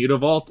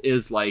Mutavault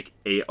is like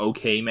a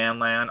okay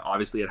manland.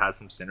 Obviously, it has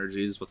some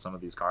synergies with some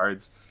of these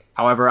cards.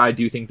 However, I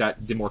do think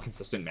that the more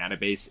consistent mana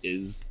base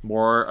is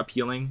more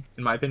appealing,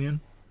 in my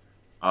opinion.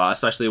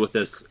 Especially with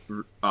this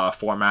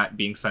format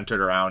being centered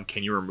around,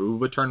 can you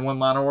remove a turn 1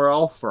 Llanowar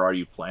Elf, or are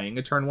you playing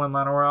a turn 1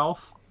 Llanowar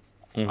Elf?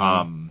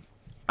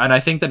 And I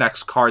think the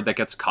next card that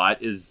gets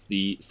cut is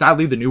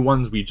sadly the new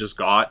ones we just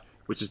got,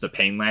 which is the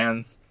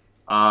Painlands.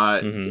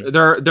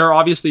 They're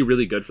obviously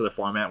really good for the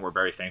format. We're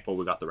very thankful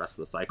we got the rest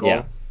of the cycle.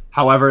 Yeah.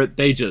 However,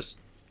 they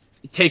just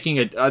taking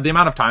it, the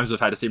amount of times I've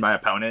had to see my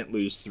opponent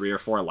lose 3 or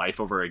 4 life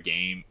over a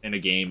game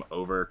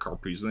over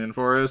Carpesian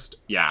Forest.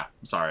 Yeah,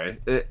 sorry.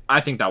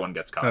 I think that one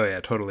gets cut. Oh yeah,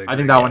 totally agree. I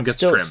think that one gets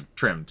still,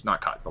 trimmed,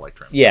 not cut, but like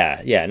trimmed.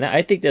 Yeah. No,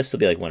 I think there'll still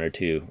be like 1 or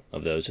 2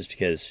 of those, just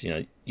because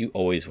you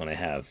always want to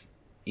have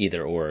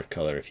either or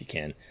color if you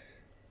can.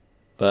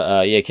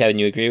 But yeah, Kevin,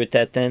 you agree with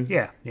that then?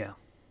 Yeah.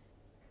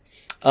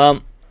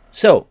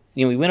 So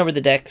we went over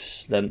the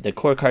decks, the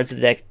core cards of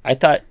the deck. I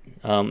thought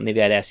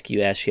maybe I'd ask you,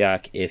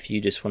 Ashiok, if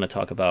you just want to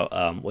talk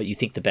about what you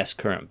think the best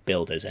current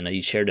build is. I know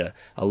you shared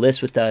a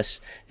list with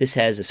us. This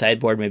has a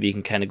sideboard. Maybe you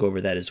can kind of go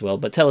over that as well.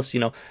 But tell us,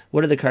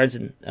 what are the cards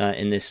in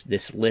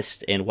this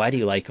list, and why do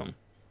you like them?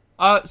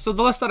 So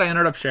the list that I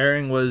ended up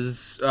sharing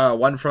was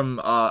one from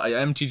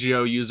an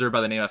MTGO user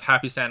by the name of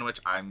Happy Sandwich.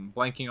 I'm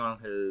blanking on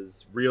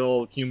his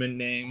real human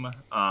name.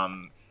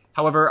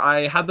 However,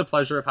 I had the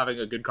pleasure of having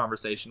a good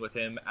conversation with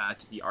him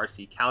at the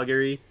RC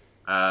Calgary.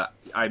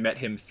 I met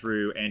him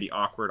through Andy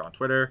Awkward on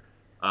Twitter,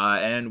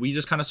 and we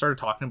just kind of started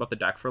talking about the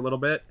deck for a little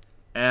bit.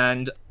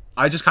 And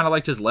I just kind of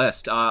liked his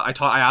list. I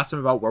asked him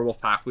about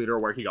Werewolf Pack Leader,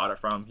 where he got it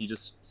from. He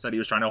just said he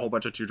was trying a whole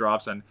bunch of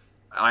 2-drops, and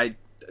I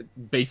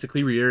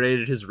basically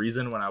reiterated his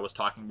reason when I was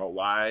talking about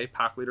why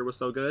Pack Leader was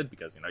so good,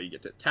 because you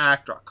get to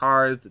attack, draw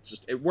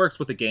cards. It works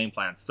with the game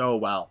plan so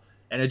well.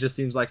 And it just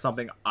seems like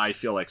something I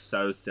feel like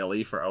so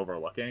silly for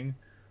overlooking.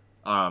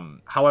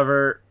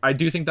 However, I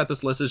do think that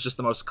this list is just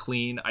the most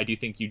clean. I do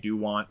think you do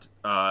want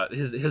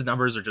his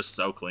numbers are just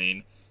so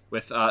clean,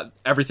 with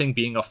everything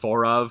being a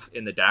 4 of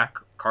in the deck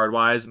card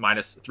wise,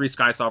 minus 3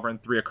 Sky Sovereign,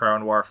 3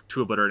 Akraran Dwarf,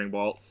 2 Obliterating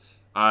Bolt.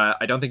 I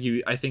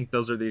think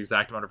those are the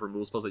exact amount of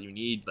removal spells that you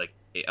need. Like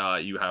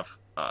you have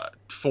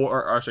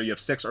 4, you have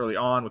 6 early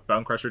on with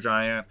Bone Crusher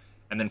Giant.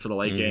 And then for the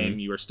late game,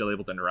 you are still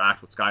able to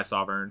interact with Sky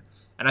Sovereign.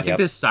 And I think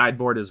this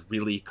sideboard is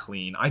really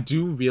clean. I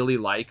do really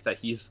like that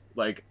he's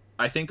like,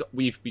 I think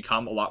we've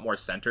become a lot more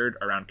centered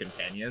around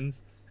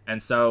companions.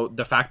 And so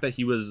the fact that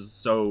he was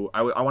so,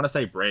 I want to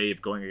say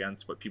brave going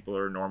against what people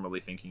are normally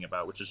thinking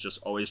about, which is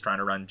just always trying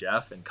to run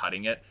Jeff and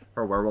cutting it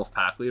for Werewolf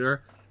Pack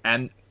Leader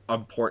and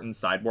important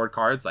sideboard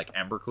cards like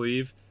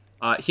Embercleave.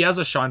 He has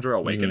a Chandra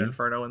Awaken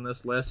Inferno in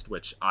this list,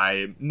 which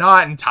I'm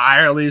not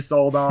entirely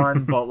sold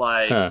on, but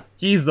like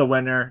he's the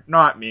winner,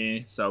 not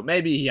me. So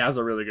maybe he has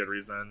a really good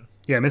reason.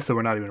 Yeah, I missed that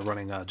we're not even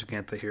running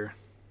Jugantha here.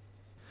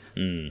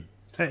 And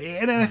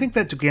I think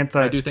that Jugantha...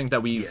 I do think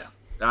that we,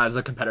 as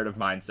a competitive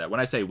mindset, when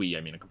I say we,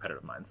 I mean a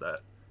competitive mindset,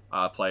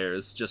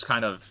 players just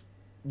kind of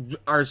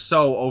are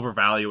so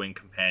overvaluing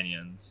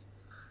companions.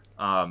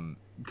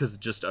 Because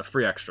just a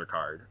free extra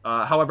card.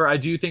 However, I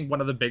do think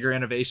one of the bigger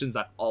innovations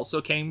that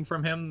also came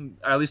from him,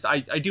 at least I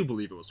do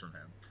believe it was from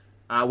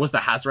him, was the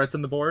Hazarets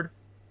in the board.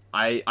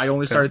 I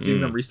only started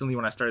seeing them recently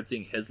when I started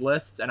seeing his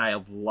lists, and I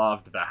have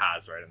loved the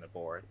Hazaret in the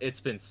board.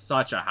 It's been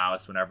such a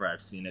house whenever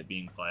I've seen it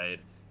being played.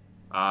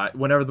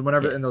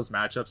 Whenever in those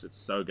matchups, it's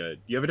so good.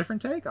 Do you have a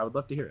different take? I would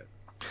love to hear it.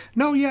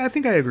 No, yeah, I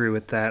think I agree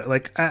with that.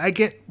 Like, I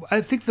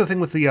think the thing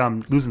with the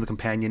losing the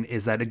companion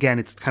is that, again,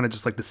 it's kind of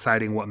just like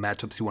deciding what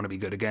matchups you want to be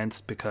good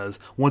against, because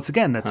once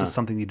again, that's just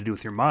something you need to do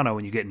with your mono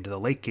when you get into the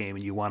late game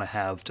and you want to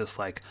have just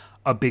like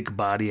a big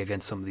body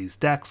against some of these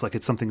decks. Like,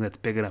 it's something that's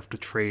big enough to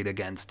trade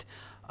against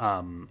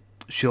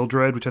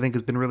Sheoldred, which I think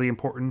has been really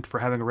important for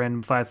having a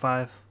random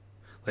 5/5.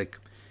 Like,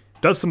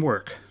 does some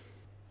work.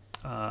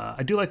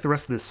 I do like the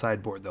rest of this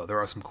sideboard, though. There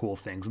are some cool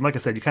things. And like I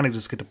said, you kind of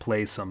just get to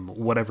play some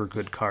whatever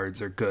good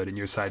cards are good in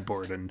your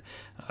sideboard. And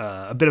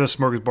a bit of a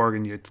smorgasbord,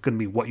 and it's going to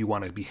be what you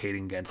want to be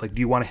hating against. Like, do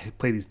you want to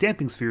play these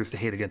Damping Spheres to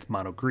hate against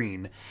mono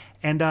green?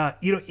 And,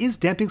 is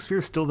Damping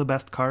Sphere still the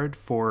best card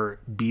for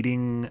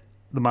beating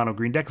the mono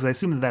green deck? Because I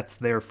assume that that's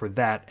there for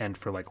that and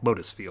for, like,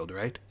 Lotus Field,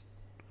 right?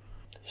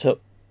 So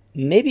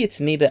maybe it's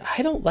me, but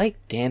I don't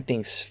like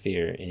Damping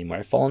Sphere anymore.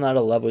 I've fallen out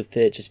of love with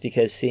it just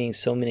because seeing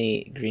so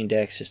many green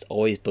decks just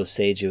always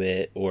Boseiju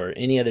it, or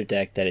any other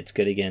deck that it's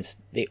good against,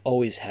 they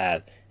always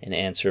have an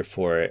answer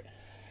for it.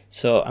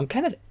 So I'm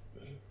kind of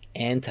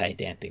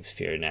anti-Damping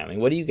Sphere now. I mean,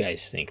 what do you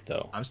guys think,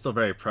 though? I'm still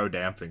very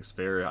pro-Damping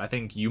Sphere. I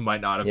think you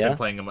might not have been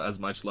playing as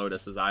much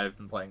Lotus as I have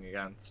been playing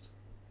against.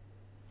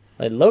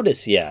 Like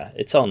Lotus,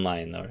 it's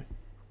online, though.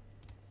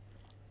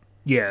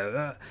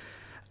 Yeah,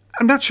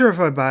 I'm not sure if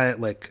I buy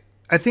it, like...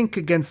 I think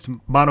against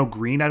mono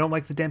green, I don't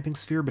like the Damping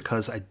Sphere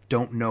because I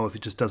don't know if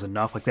it just does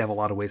enough. Like, they have a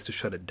lot of ways to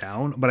shut it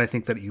down, but I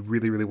think that you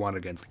really, really want it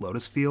against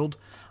Lotus Field.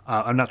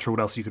 I'm not sure what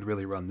else you could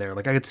really run there.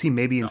 Like, I could see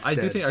maybe instead...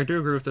 I do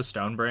agree with the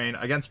Stone Brain.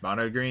 Against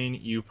mono green,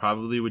 you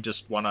probably would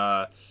just want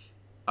to...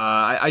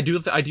 I do...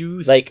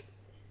 Like...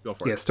 Go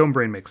for it. Yeah, Stone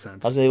Brain makes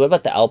sense. I was like, what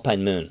about the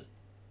Alpine Moon?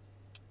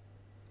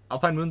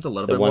 Alpine Moon's a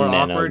little bit more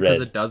awkward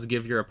because it does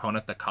give your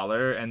opponent the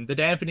color, and the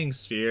Dampening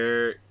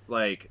Sphere,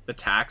 like, the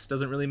tax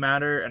doesn't really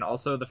matter, and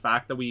also the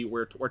fact that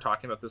we're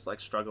talking about this,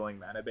 like, struggling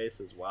mana base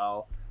as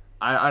well.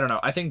 I don't know.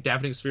 I think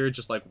Dampening Sphere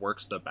just, like,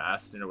 works the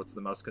best, it's the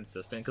most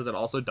consistent, because it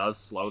also does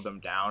slow them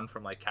down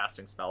from, like,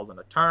 casting spells in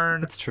a turn.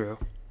 That's true.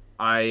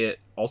 I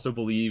also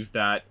believe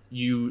that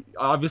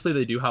obviously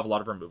they do have a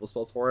lot of removal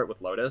spells for it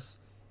with Lotus,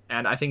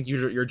 And I think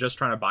you're just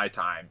trying to buy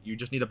time. You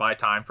just need to buy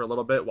time for a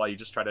little bit while you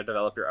just try to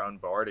develop your own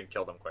board and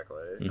kill them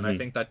quickly. And I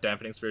think that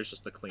Dampening Sphere is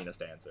just the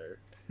cleanest answer.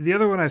 The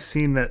other one I've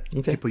seen that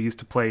people used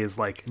to play is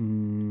like,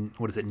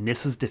 what is it?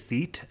 Nissa's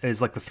Defeat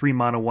is like the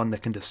 3-mana one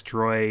that can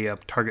destroy a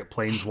target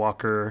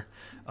planeswalker.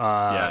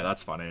 Yeah,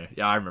 that's funny.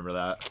 Yeah, I remember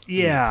that.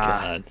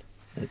 Yeah. God,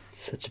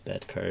 that's such a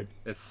bad card.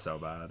 It's so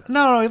bad.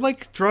 No, it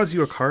like draws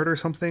you a card or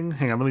something.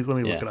 Hang on, let me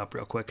look it up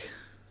real quick.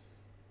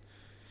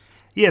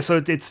 Yeah,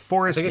 so it's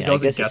forest. I think it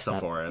goes against a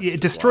forest.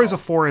 It destroys a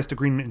forest, a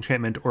green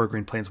enchantment, or a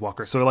green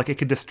planeswalker. So like it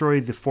could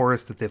destroy the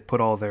forest that they've put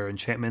all their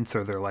enchantments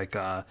or their like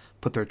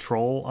put their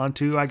troll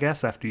onto, I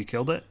guess, after you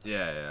killed it.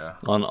 Yeah.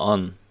 On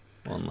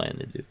land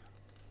they do.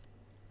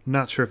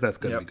 Not sure if that's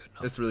gonna be good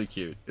enough. It's really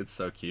cute. It's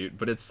so cute,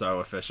 but it's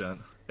so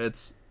efficient.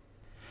 It's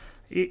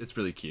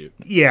really cute.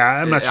 Yeah,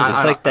 I'm not sure.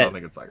 It's like that. I don't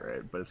think it's that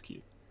great, but it's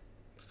cute.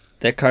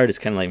 That card is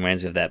kind of like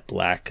reminds me of that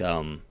black.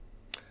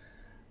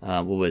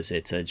 What was it?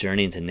 It's a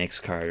Journey into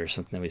Nyx card or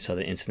something that we saw.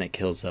 The instant that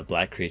kills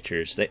black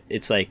creatures.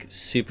 It's like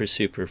super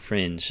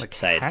fringe like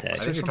side Hex? attack. I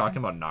think you're talking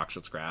about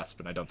Noxious Grasp,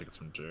 and I don't think it's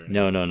from Journey.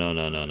 No.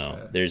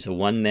 Okay. There's a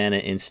 1 mana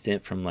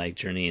instant from like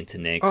Journey into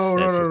Nyx Oh,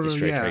 that no, says no,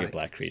 destroy yeah. target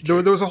black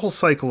creature. There was a whole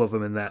cycle of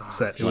them in that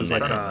set. It was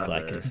one like mana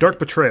black instant. Dark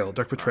Betrayal. I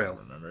don't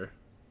remember.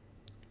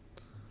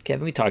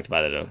 Kevin, we talked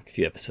about it a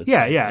few episodes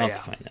Yeah, ago. yeah, I'll have yeah.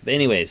 to find that. But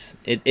anyways,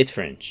 it's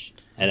fringe.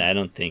 And I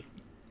don't think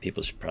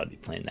people should probably be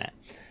playing that.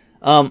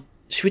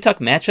 Should we talk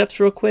matchups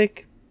real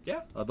quick?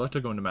 Yeah, I'd love to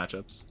go into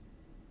matchups.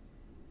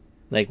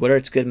 Like, what are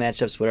its good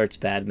matchups? What are its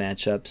bad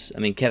matchups? I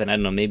mean, Kevin, I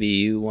don't know. Maybe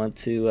you want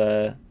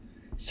to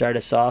start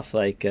us off?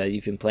 Like,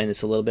 you've been playing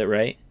this a little bit,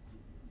 right?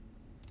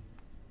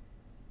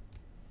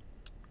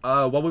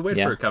 While we wait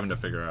Yeah. for Kevin to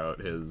figure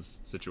out his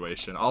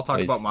situation, I'll talk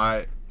he's- about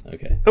my...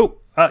 Okay. Oh,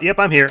 yep,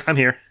 I'm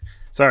here.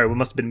 Sorry, we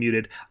must have been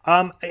muted.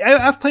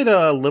 I've played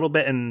a little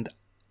bit, and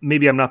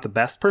maybe I'm not the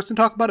best person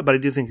to talk about it, but I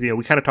do think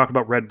we kind of talked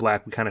about red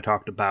black. We kind of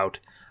talked about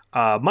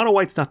mono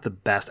white's not the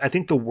best. I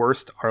think the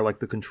worst are like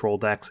the control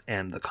decks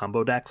and the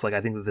combo decks. Like I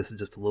think that this is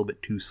just a little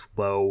bit too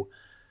slow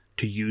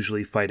to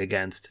usually fight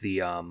against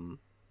the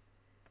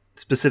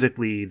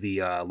specifically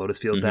the Lotus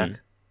Field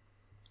deck.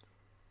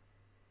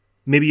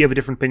 Maybe you have a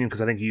different opinion because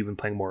I think you've been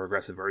playing a more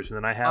aggressive version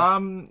than I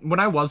have.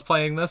 When I was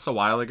playing this a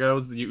while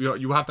ago,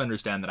 you have to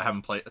understand that I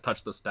haven't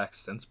touched this deck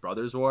since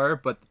Brothers War,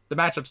 but the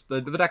matchups,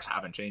 the decks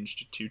haven't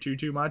changed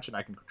too much, and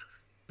I can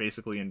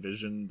basically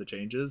envision the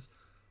changes.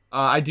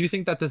 I do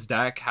think that this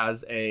deck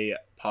has a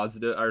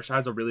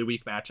really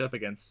weak matchup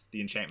against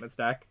the Enchantments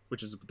deck,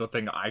 which is the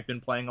thing I've been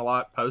playing a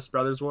lot post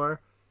Brothers War.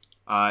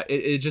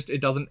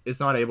 It's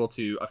not able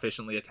to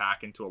efficiently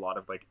attack into a lot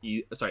of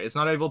it's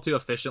not able to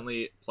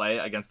efficiently play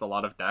against a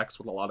lot of decks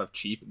with a lot of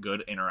cheap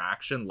good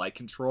interaction like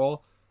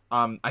Control.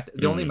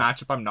 The only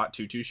matchup I'm not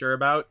too sure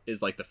about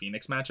is like the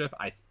Phoenix matchup.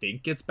 I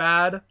think it's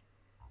bad,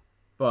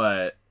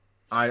 but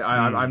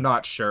I'm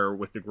not sure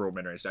with the Gruul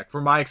Midrange deck.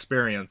 From my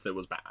experience, it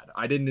was bad.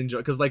 I didn't enjoy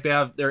because like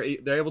they're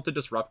able to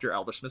disrupt your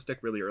Elvish Mystic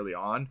really early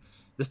on.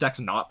 This deck's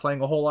not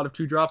playing a whole lot of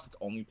 2-drops. It's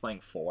only playing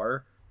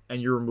 4.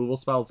 And your removal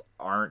spells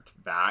aren't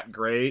that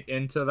great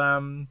into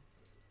them.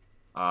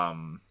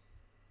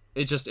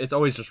 It's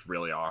always just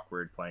really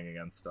awkward playing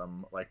against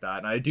them like that.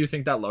 And I do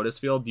think that Lotus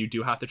Field, you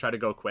do have to try to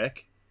go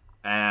quick.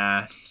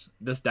 And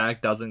this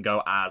deck doesn't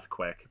go as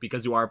quick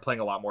because you are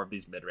playing a lot more of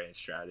these mid-range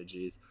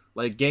strategies.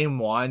 Like game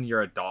 1,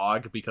 you're a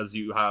dog because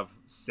you have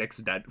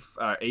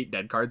 8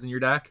 dead cards in your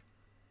deck.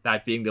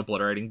 That being the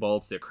Obliterating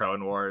Bolts, the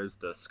Crone Wars,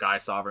 the Sky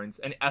Sovereigns,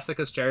 and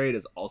Esika's Chariot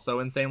is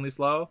also insanely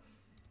slow.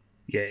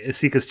 Yeah,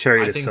 Esika's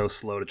Chariot is so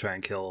slow to try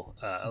and kill.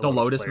 The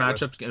Lotus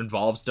matchup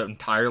involves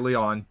entirely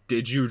on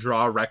did you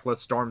draw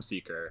Reckless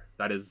Stormseeker?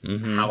 That is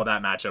how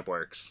that matchup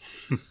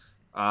works.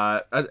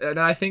 And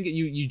I think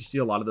you see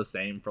a lot of the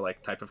same for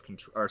like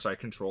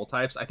control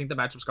types. I think the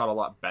matchup's got a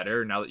lot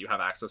better now that you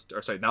have access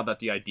to, now that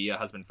the idea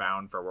has been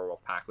found for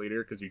Werewolf Pack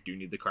Leader, because you do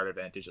need the card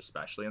advantage,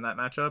 especially in that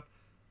matchup.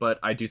 But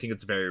I do think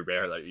it's very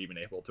rare that you're even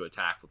able to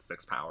attack with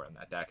 6 power in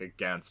that deck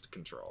against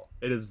Control.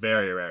 It is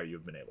very rare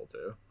you've been able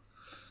to.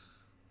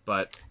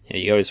 But yeah,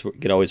 you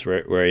could always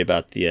worry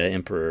about the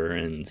Emperor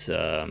and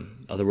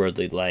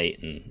Otherworldly Light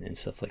and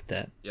stuff like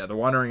that. Yeah, the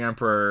Wandering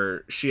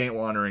Emperor, she ain't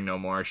wandering no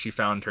more. She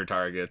found her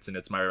targets, and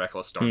it's my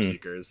Reckless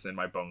Stormseekers and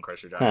my Bone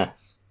Crusher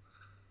Giants.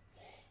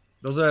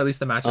 Those are at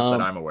least the matchups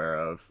that I'm aware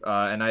of.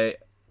 And I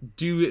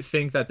do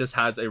think that this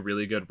has a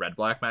really good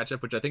red-black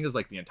matchup, which I think is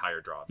like the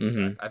entire draw of this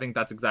deck. I think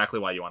that's exactly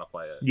why you want to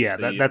play it. Yeah,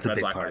 that's a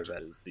big part of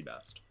it. Is the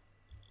best.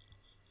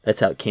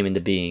 That's how it came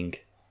into being.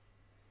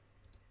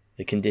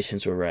 The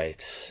conditions were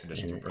right, and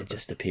it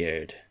just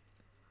appeared.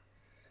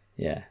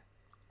 Yeah.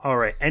 All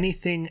right.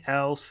 Anything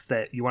else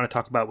that you want to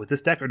talk about with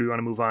this deck, or do you want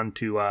to move on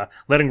to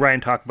letting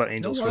Ryan talk about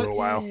Angels for a little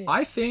while?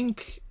 I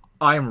think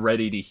I'm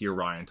ready to hear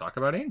Ryan talk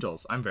about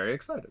Angels. I'm very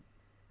excited.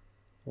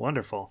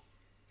 Wonderful.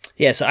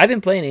 Yeah, so I've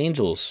been playing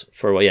Angels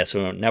for a while. Yeah,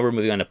 so now we're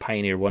moving on to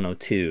Pioneer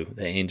 102,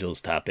 the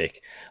Angels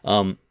topic.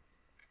 So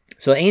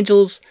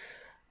Angels,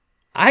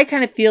 I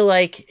kind of feel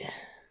like...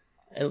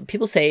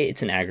 People say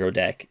it's an aggro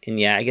deck, and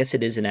yeah, I guess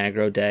it is an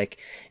aggro deck.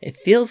 It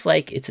feels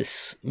like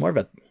it's more of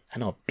a I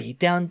don't know,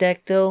 beatdown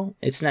deck though.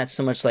 It's not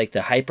so much like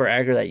the hyper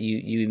aggro that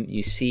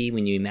you see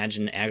when you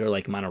imagine aggro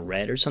like mono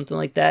red or something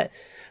like that.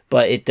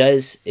 But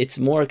it's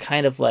more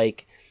kind of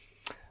like,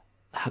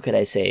 how could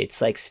I say?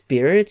 It's like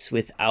spirits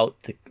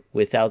without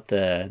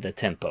the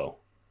tempo.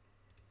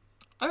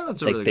 I think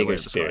that's a really good way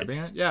of describing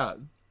it. Yeah.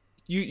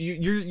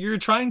 You're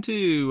trying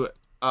to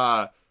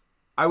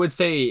I would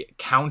say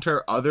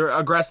counter other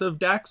aggressive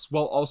decks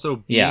while also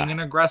being an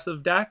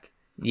aggressive deck.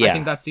 Yeah. I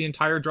think that's the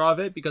entire draw of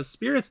it, because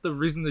Spirits, the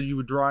reason that you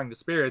were drawing to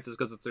Spirits is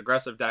because it's an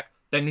aggressive deck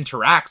that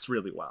interacts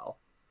really well.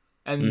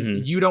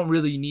 And you don't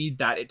really need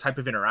that type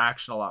of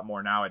interaction a lot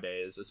more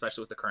nowadays,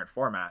 especially with the current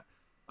format.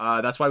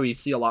 That's why we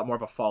see a lot more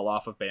of a fall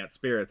off of Bant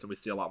Spirits, and we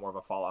see a lot more of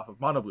a fall off of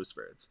Mono Blue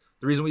Spirits.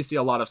 The reason we see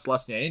a lot of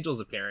Celestia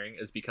Angels appearing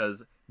is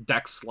because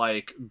decks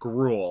like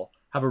Gruul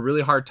have a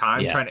really hard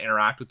time trying to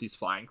interact with these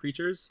flying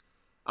creatures.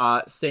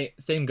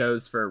 Same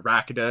goes for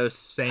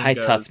Rakdos. High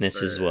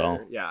toughness as well.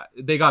 Yeah,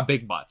 they got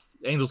big butts.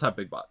 Angels have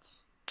big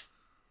butts.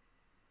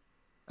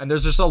 And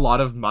there's just a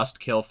lot of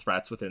must-kill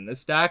threats within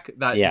this deck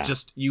that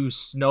just you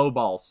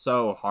snowball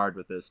so hard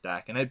with this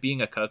deck. And it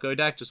being a Coco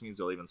deck just means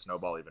you'll even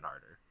snowball even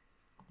harder.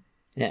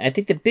 Yeah, I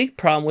think the big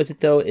problem with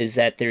it, though, is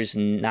that there's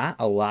not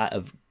a lot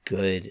of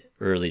good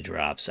early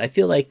drops. I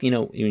feel like,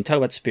 when you talk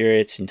about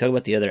Spirits and you talk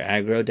about the other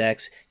aggro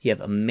decks, you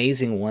have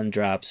amazing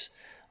 1-drops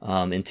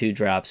and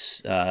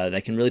 2-drops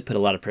that can really put a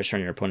lot of pressure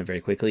on your opponent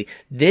very quickly.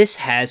 This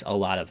has a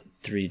lot of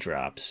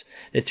 3-drops.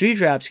 The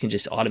 3-drops can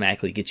just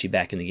automatically get you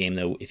back in the game,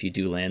 though, if you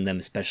do land them,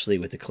 especially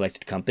with the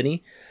Collected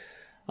Company.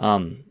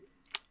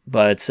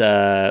 But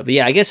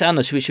yeah, I guess, I don't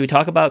know, should we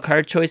talk about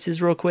card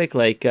choices real quick,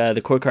 like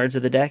the core cards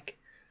of the deck?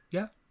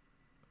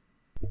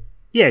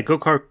 Yeah, go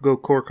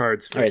core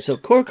cards first. All right, so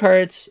core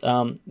cards,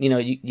 you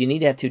need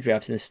to have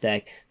 2-drops in this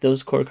stack.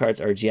 Those core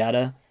cards are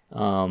Giada.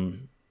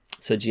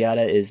 So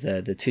Giada is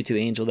the 2/2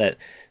 angel that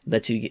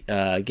lets you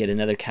get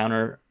another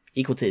counter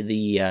equal to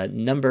the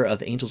number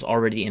of angels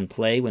already in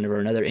play. Whenever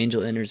another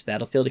angel enters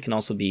battlefield, it can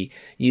also be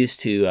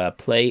used to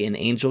play an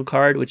angel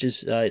card, which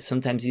is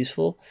sometimes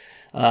useful.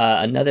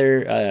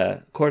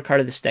 Another core card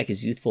of this deck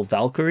is Youthful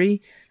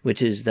Valkyrie,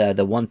 which is the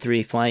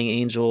 1/3 flying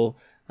angel.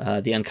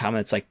 The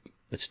uncommon,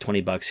 it's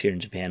 $20 here in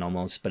Japan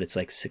almost, but it's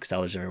like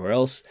 $6 everywhere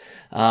else.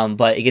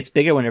 But it gets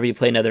bigger whenever you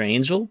play another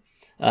angel.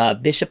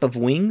 Bishop of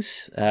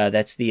Wings,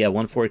 that's the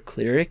 1/4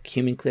 cleric,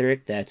 human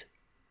cleric.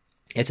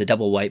 It's a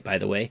double white, by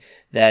the way.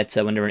 That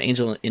whenever an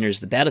angel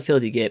enters the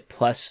battlefield, you get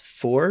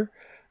 +4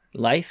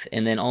 life,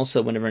 and then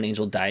also whenever an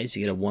angel dies,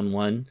 you get a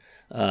 1/1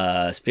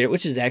 spirit,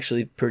 which is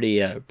actually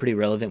pretty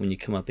relevant when you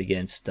come up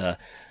against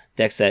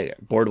decks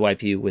that board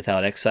wipe you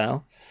without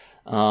exile.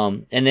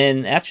 And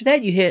then after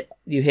that, you hit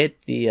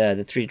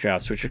the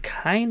 3-drops, which are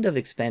kind of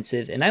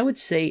expensive. And I would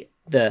say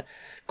the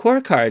core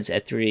cards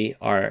at 3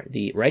 are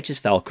the Righteous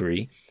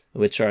Valkyrie,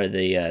 which are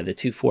the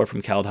 2/4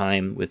 from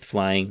Kaldheim with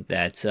flying.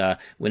 That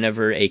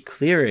whenever a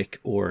cleric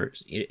or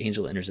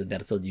angel enters the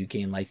battlefield, you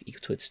gain life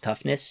equal to its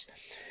toughness.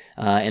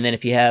 And then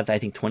if you have, I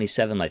think,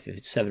 27 life, if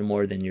it's 7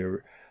 more than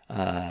your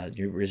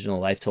original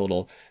life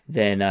total,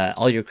 then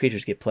all your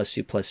creatures get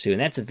 +2/+2, and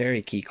that's a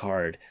very key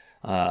card,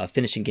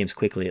 finishing games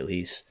quickly at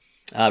least.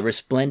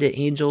 Resplendent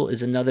Angel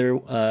is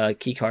another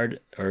key card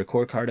or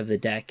core card of the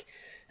deck.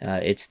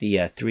 It's the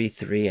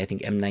 3/3, I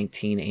think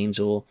M19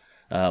 Angel,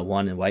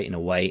 1 in white and a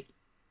white.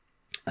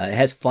 It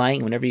has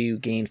flying. Whenever you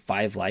gain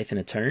 5 life in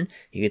a turn,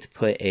 you get to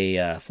put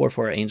a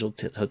 4/4 Angel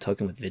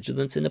token with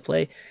Vigilance into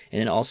play.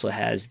 And it also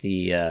has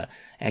the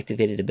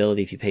activated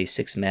ability if you pay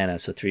 6 mana,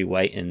 so 3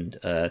 white and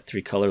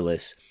 3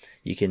 colorless,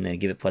 you can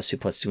give it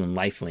 +2/+2 in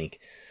lifelink.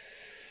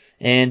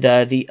 And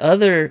the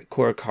other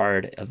core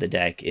card of the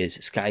deck is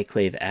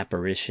Skyclave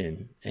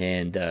Apparition,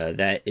 and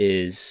that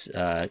is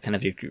kind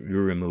of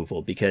your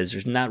removal, because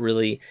there's not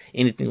really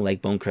anything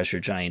like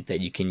Bonecrusher Giant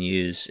that you can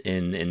use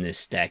in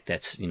this deck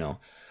that's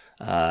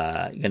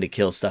going to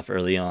kill stuff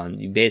early on.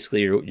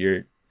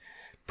 You're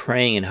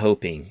praying and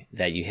hoping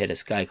that you hit a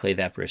Skyclave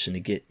Apparition to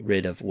get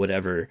rid of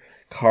whatever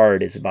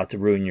card is about to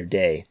ruin your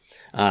day.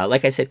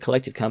 Like I said,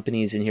 Collected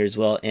Companies in here as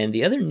well, and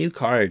the other new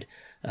card.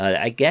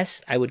 I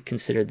guess I would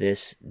consider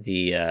this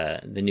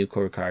the new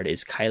core card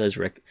is Kyla's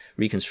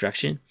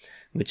Reconstruction,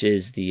 which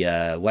is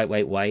the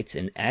white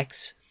and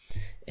X,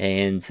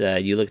 and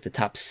you look at the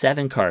top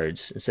 7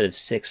 cards instead of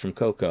 6 from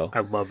Coco. I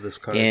love this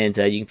card, and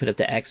you can put up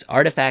the X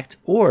artifact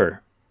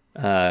or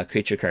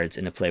creature cards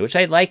into play, which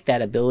I like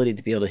that ability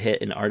to be able to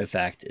hit an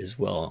artifact as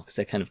well, because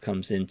that kind of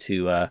comes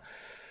into how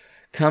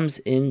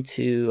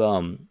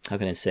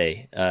can I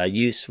say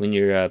use when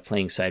you're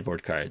playing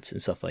sideboard cards and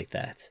stuff like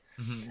that.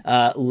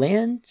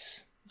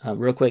 Lands,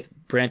 real quick,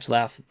 branch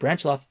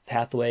off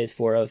pathways,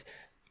 4 of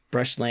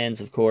brush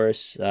lands, of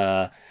course,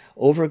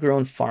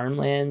 overgrown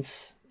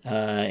farmlands,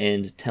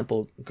 and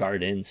temple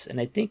gardens,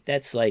 and I think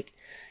that's like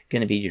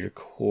going to be your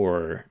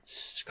core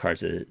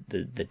cards of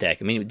the deck.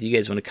 I mean, do you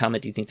guys want to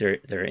comment? Do you think there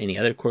are any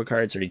other core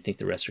cards, or do you think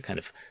the rest are kind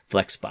of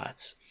flex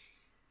spots?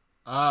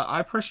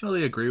 I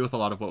personally agree with a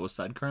lot of what was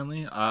said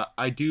currently.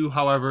 I do,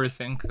 however,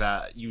 think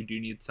that you do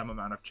need some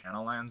amount of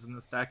channel lands in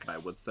this deck, and I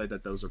would say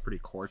that those are pretty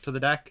core to the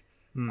deck.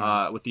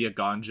 with the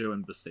Aganju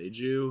and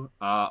Boseiju.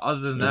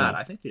 Other than that,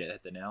 I think you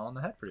hit the nail on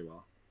the head pretty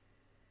well.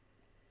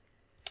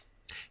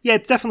 Yeah,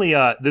 it's definitely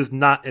there's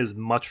not as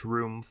much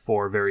room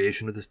for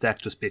variation with this deck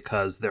just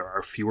because there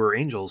are fewer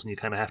angels and you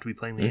kind of have to be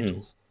playing the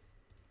angels.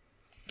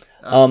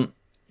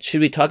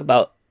 Should we talk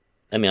about,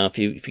 I mean, I don't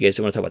know if you guys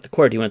don't want to talk about the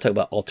core, do you want to talk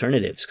about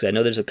alternatives? Because I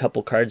know there's a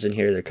couple cards in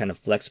here that are kind of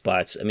flex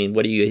spots. I mean,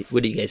 what do you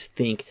guys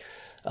think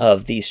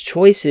of these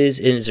choices?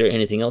 Is there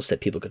anything else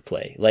that people could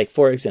play? Like,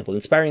 for example,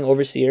 Inspiring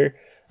Overseer,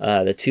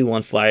 the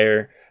 2/1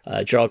 flyer,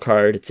 draw a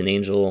card, it's an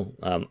angel.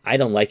 I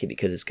don't like it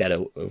because it's got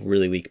a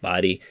really weak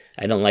body.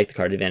 I don't like the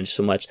card advantage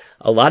so much.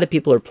 A lot of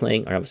people are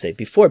playing, or I would say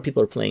before,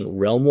 people are playing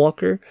Realm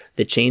Walker,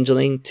 the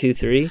Changeling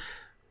 2/3.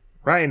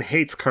 Ryan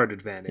hates card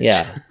advantage.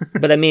 Yeah,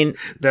 but I mean...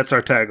 That's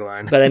our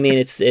tagline. But I mean,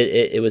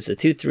 it was a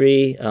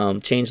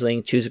 2/3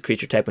 Changeling, choose a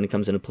creature type when it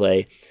comes into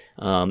play,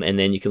 and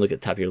then you can look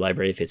at the top of your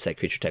library. If it's that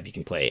creature type, you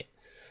can play it.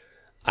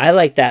 I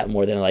like that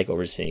more than I like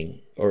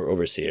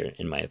Overseer,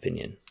 in my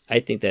opinion. I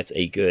think that's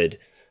a good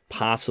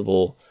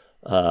possible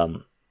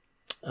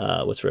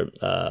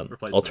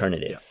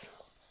alternative.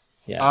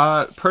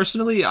 Yeah.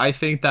 Personally, I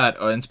think that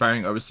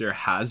Inspiring Overseer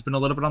has been a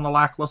little bit on the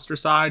lackluster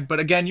side,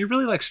 but again, you're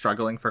really like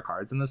struggling for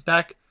cards in this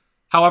deck.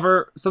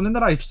 However, something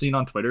that I've seen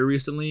on Twitter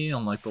recently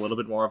on like a little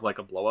bit more of like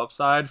a blow up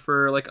side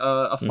for like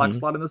a flex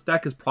slot in this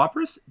deck is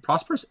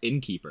Prosperous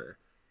Innkeeper.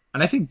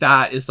 And I think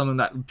that is something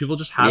that people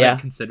just haven't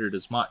considered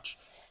as much.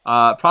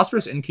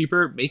 Prosperous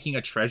Innkeeper making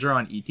a treasure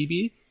on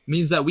ETB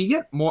means that we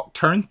get more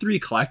turn 3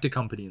 Collected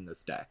Company in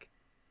this deck.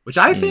 Which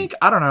I think,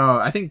 I don't know,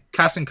 I think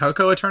casting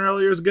Coco a turn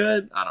earlier is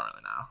good. I don't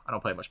really know. I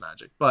don't play much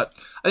Magic. But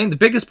I think the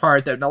biggest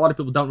part that a lot of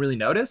people don't really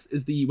notice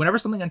is whenever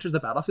something enters the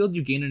battlefield,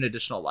 you gain an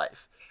additional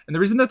life. And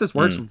the reason that this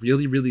works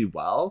really, really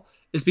well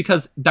is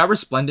because that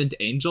Resplendent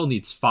Angel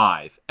needs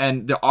 5.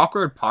 And the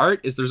awkward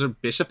part is there's a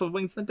Bishop of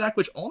Wings in the deck,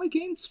 which only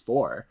gains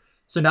 4.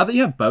 So now that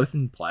you have both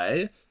in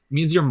play, it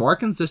means you're more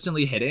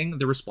consistently hitting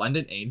the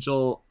Resplendent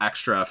Angel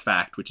extra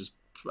effect, which is,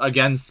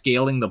 again,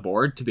 scaling the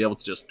board to be able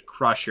to just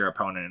crush your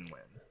opponent and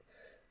win.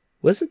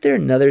 Wasn't there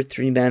another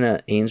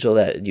 3-mana angel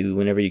that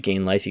whenever you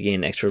gain life, you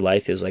gain extra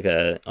life? It was like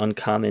a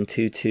uncommon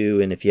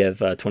 2/2, and if you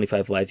have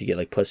 25 life, you get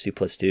like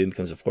 +2/+2 and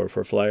becomes a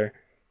 4/4 flyer.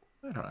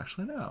 I don't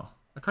actually know.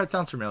 The card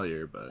sounds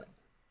familiar, but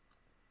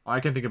all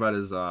I can think about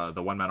is the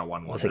 1-mana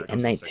 1/1. It's like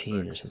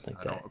M19 or something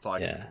like that. That's all I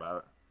can think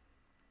about.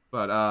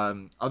 But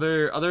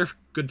other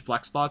good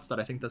flex slots that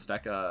I think this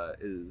deck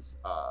is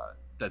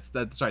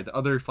the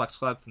other flex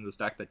slots in this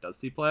deck that does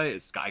see play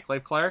is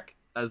Skyclave Cleric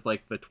as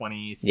like the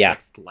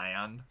 26th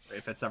land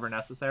if it's ever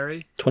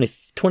necessary.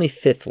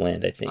 25th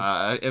land, I think.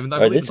 Or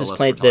this is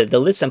playing the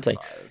list I'm playing.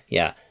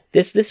 Yeah.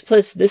 This list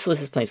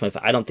is playing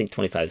 25. I don't think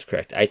 25 is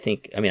correct. I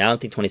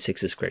don't think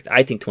 26 is correct.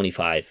 I think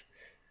 25,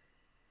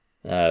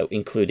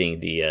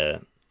 including the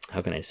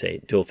how can I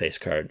say, dual face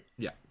card.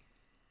 Yeah.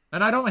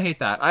 And I don't hate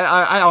that.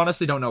 I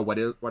honestly don't know what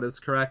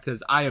is correct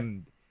because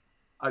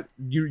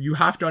you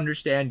have to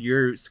understand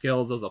your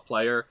skills as a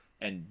player,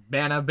 and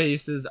mana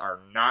bases are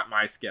not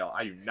my skill.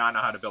 I do not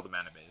know how to build a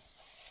mana base.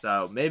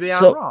 So maybe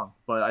I'm wrong,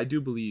 but I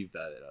do believe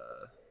that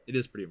it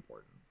is pretty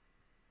important.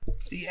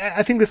 Yeah,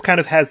 I think this kind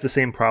of has the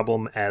same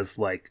problem as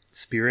like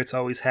Spirits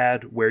always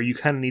had, where you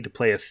kind of need to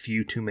play a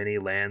few too many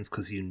lands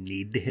because you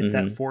need to hit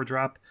that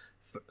 4-drop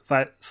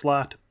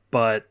slot,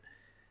 but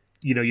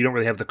you don't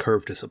really have the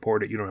curve to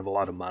support it. You don't have a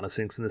lot of mana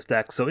sinks in this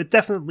deck, so it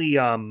definitely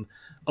a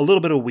little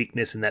bit of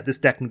weakness in that. This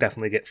deck can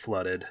definitely get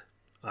flooded.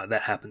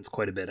 That happens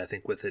quite a bit, I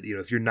think, with it.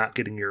 If you're not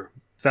getting your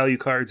value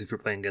cards, if you're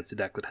playing against a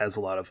deck that has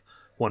a lot of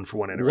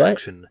 1-for-1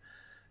 interaction,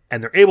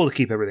 and they're able to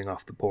keep everything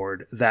off the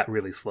board, that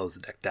really slows the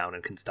deck down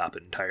and can stop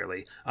it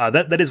entirely.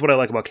 That is what I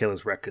like about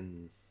Kayla's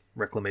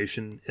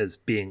Reclamation, is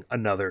being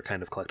another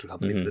kind of Collected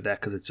Company for the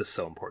deck, because it's just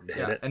so important to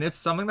hit it. And it's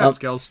something that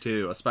scales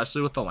too,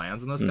 especially with the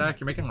lands in this deck.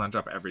 You're making land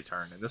drop every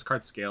turn, and this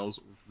card scales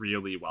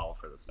really well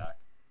for this deck.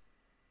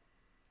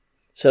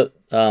 So,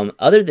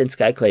 other than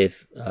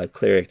Skyclave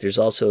Cleric, there's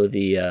also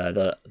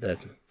the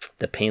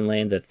Pain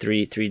Land, the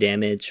 3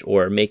 damage,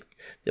 or make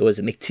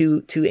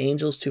two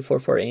angels,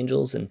 2/4/4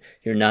 angels, and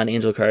your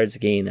non-angel cards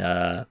gain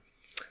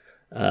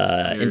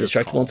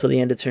indestructible until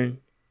the end of turn.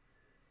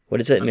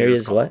 What is it?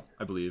 Miria's what?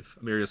 I believe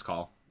Miria's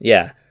Call.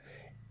 Yeah.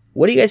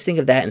 What do you guys think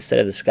of that instead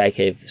of the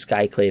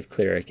Skyclave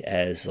Cleric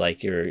as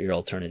like your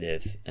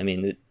alternative? I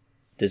mean,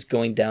 does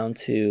going down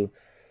to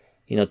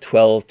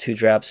 12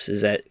 2-drops,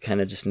 is that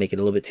kind of just make it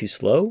a little bit too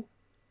slow?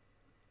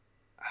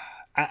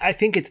 I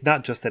think it's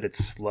not just that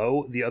it's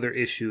slow. The other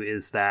issue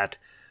is that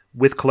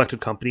with Collected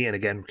Company, and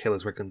again,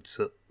 Kayla's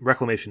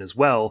Reclamation as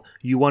well,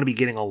 you want to be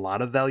getting a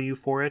lot of value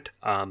for it.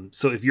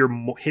 So if you're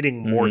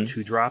hitting more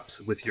 2-drops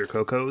with your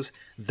Cocos,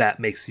 that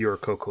makes your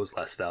Cocos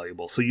less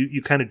valuable. So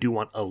you kind of do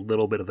want a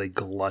little bit of a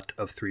glut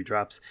of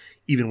 3-drops,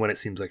 even when it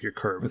seems like your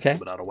curve is a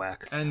little bit out of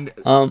whack. And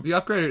the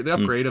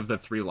upgrade of the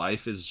 3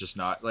 life is just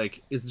not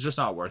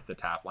worth the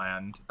tap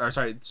land.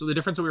 So the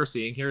difference that we were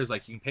seeing here is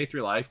like you can pay 3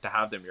 life to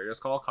have the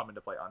Miria's Call come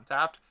into play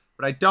untapped.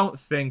 But I don't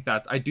think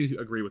I do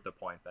agree with the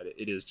point that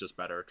it is just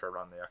better to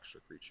run the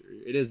extra creature.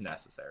 It is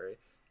necessary.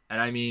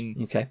 And I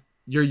mean,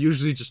 you're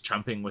usually just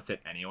chumping with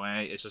it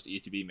anyway. It's just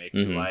ETB, make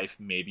 2 Mhm. life.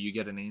 Maybe you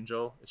get an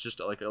angel. It's just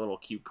like a little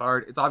cute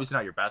card. It's obviously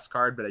not your best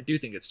card, but I do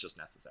think it's just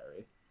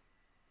necessary.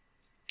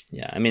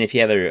 Yeah, I mean, if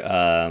you have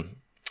a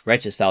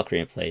Righteous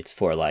Valkyrie in play, it's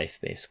 4 life,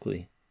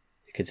 basically.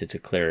 Because it's a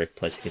cleric,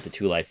 plus you get the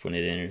 2 life when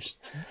it enters.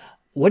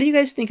 What do you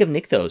guys think of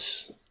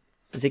Nykthos?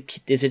 Is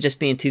it just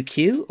being too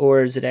cute,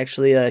 or is it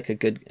actually like a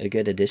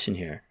good addition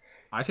here?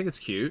 I think it's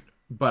cute,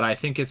 but I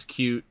think it's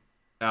cute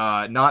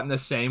not in the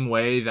same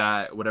way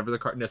that whatever the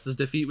card Nissa's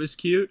defeat was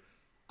cute.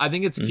 I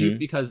think it's cute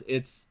because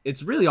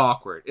it's really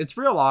awkward. It's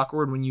real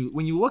awkward when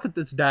you look at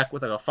this deck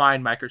with like a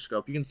fine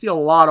microscope. You can see a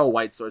lot of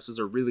white sources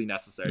are really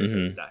necessary for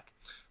this deck.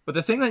 But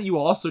the thing that you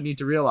also need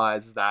to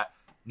realize is that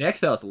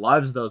Nykthos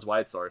loves those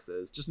white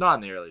sources, just not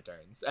in the early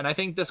turns. And I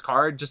think this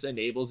card just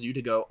enables you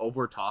to go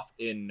over top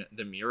in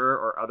the mirror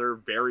or other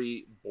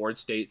very board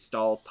state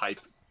stall type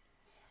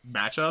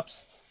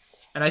matchups.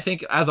 And I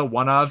think as a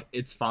one of,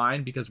 it's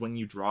fine because when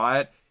you draw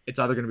it, it's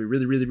either going to be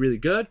really, really, really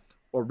good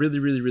or really,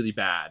 really, really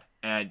bad.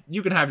 And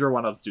you can have your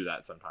one ofs do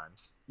that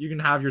sometimes. You can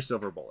have your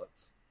silver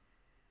bullets.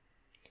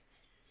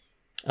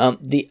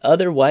 The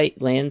other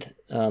white land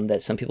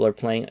that some people are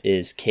playing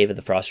is Cave of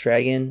the Frost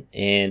Dragon.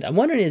 And I'm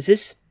wondering, is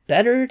this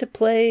better to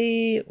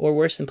play or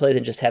worse than play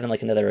than just having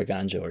like another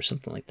Aganjo or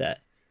something like that?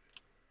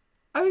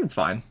 I think it's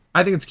fine.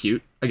 I think it's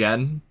cute,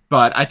 again.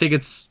 But I think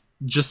it's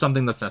just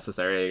something that's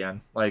necessary,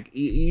 again. Like,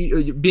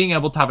 being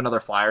able to have another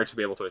flyer to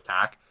be able to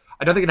attack.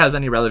 I don't think it has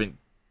any relevant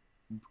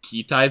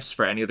key types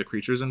for any of the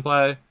creatures in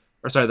play.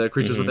 Or sorry, the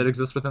creatures that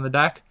exist within the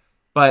deck.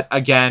 But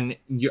again,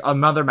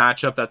 another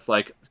matchup that's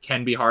like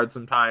can be hard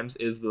sometimes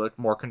is the like,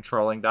 more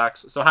controlling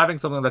decks. So having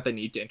something that they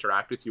need to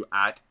interact with you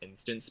at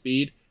instant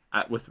speed,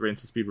 with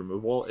instant speed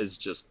removal, is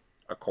just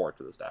a core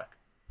to this deck.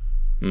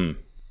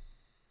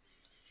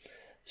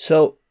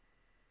 So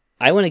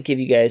I want to give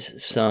you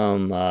guys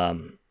some,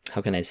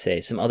 how can I say,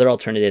 some other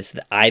alternatives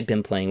that I've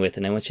been playing with,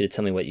 and I want you to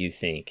tell me what you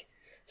think.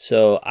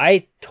 So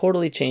I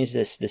totally changed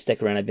this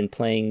deck around. I've been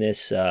playing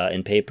this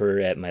in paper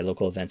at my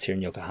local events here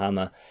in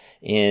Yokohama.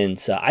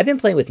 And I've been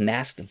playing with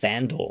Masked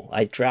Vandal.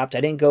 I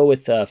didn't go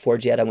with 4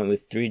 Giada, I went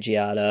with 3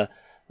 Giada.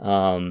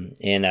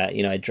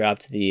 I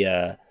dropped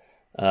the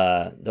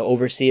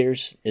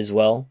Overseers as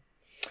well.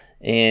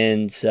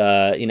 And,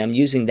 I'm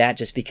using that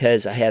just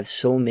because I have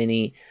so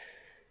many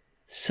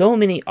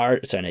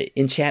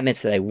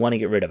enchantments that I want to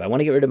get rid of. I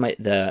want to get rid of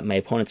my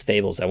opponent's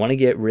fables. I want to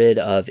get rid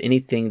of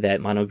anything that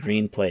mono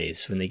green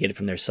plays when they get it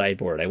from their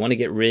sideboard. I want to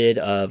get rid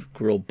of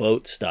Gruul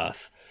Boat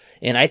stuff.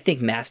 And I think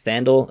Masked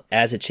Vandal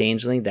as a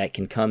changeling that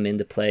can come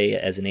into play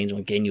as an angel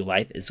and gain you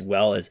life as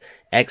well as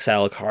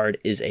exile a card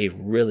is a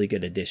really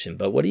good addition.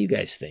 But what do you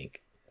guys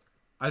think?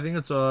 I think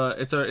it's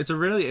a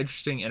really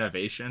interesting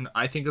innovation.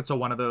 I think it's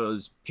one of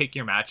those pick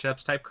your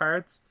matchups type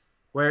cards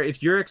where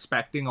if you're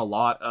expecting a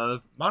lot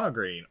of mono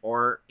green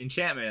or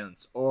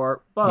enchantments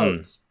or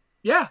boats,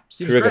 yeah,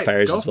 seems Garuga great.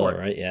 Fires Go as for well, it.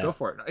 right? Yeah. Go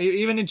for it.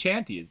 Even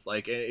enchanties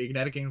like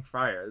Igniting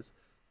Fires,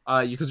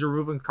 because you're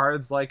removing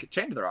cards like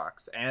Chain to the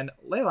Rocks and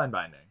Leyline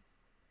Binding.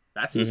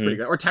 That seems pretty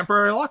good. Or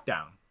Temporary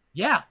Lockdown.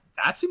 Yeah,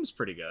 that seems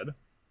pretty good.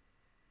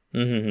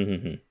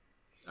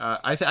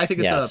 I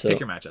think it's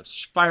pick your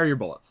matchups. Fire your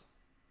bullets.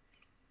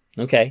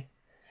 Okay.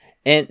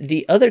 And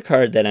the other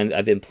card that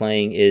I've been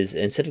playing is,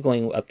 instead of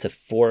going up to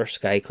 4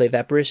 Skyclave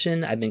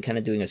Apparition, I've been kind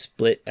of doing a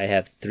split. I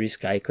have 3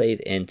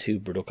 Skyclave and 2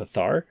 Brutal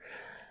Cathar.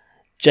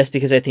 Just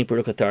because I think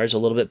Brutal Cathar is a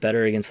little bit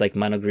better against like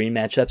mono green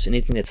matchups.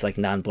 Anything that's like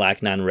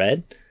non-black,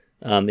 non-red.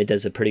 It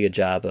does a pretty good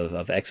job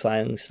of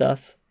exiling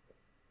stuff.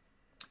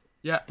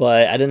 Yeah.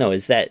 But I don't know,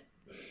 is that...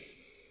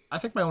 I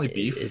think my only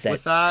beef is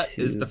with that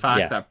is the fact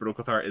yeah. that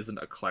Brutal Cathar isn't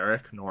a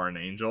cleric nor an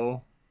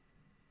angel.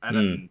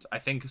 And I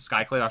think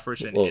Skyclave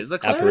Apparition is a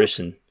cleric.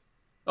 Apparition.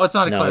 Oh, it's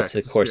not a No, cleric.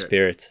 it's a core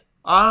spirit.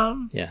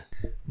 Yeah.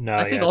 No,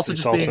 I think yeah, also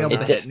it's just being able to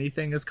not. hit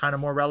anything is kind of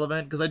more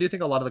relevant, because I do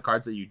think a lot of the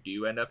cards that you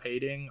do end up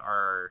hating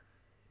are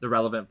the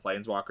relevant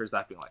planeswalkers,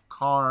 that being like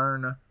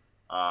Karn.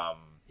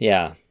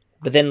 Yeah.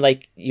 But then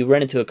like you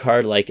run into a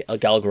card like a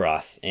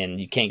Galgaroth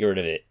and you can't get rid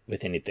of it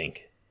with anything.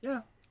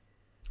 Yeah.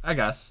 I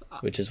guess.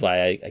 Which is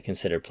why I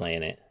consider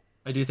playing it.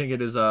 I do think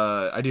it is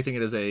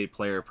a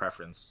player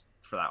preference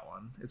for that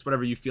one. It's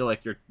whatever you feel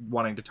like you're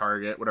wanting to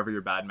target, whatever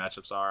your bad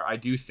matchups are. I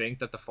do think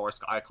that the Force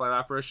Skyclave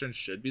Apparition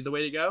should be the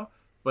way to go.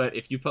 But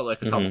if you put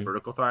like a couple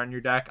Vertical Thar in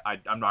your deck,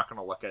 I'm not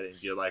going to look at it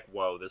and be like,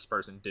 whoa, this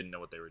person didn't know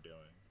what they were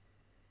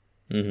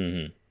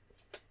doing.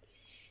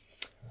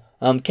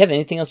 Kevin,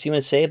 anything else you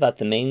want to say about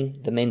the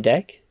main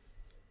deck?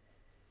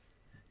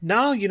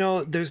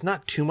 No, there's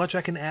not too much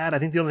I can add. I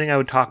think the only thing I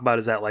would talk about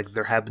is that like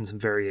there have been some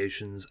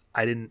variations.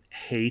 I didn't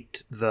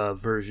hate the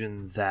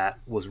version that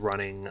was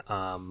running.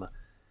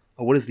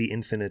 What is the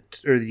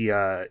infinite or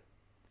the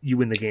you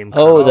win the game?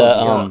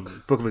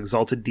 Book of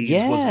Exalted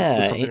Deeds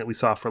was something that we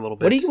saw for a little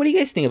bit. What do you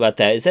guys think about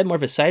that? Is that more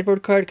of a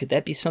sideboard card? Could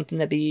that be something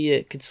that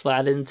could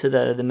slide into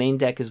the main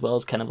deck as well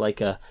as kind of like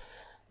a,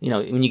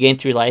 when you gain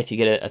 3 life, you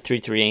get a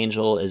 3/3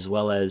 angel, as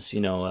well as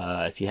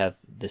if you have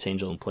this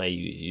angel in play,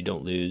 you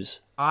don't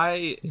lose.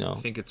 I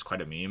think it's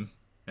quite a meme.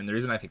 And the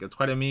reason I think it's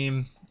quite a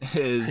meme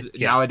is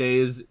Yeah.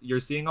 nowadays you're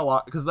seeing a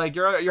lot, because like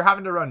you're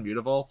having to run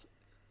Mutavault.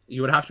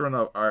 You would have to run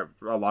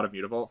a lot of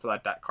Mutavault for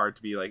that card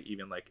to be like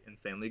even like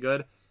insanely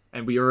good.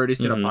 And we already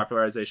seen a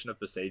popularization of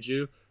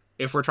Boseiju.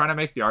 If we're trying to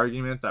make the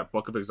argument that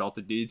Book of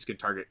Exalted Deeds can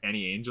target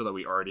any angel that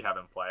we already have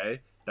in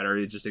play that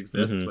already just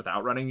exists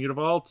without running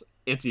Mutavault,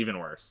 it's even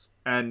worse.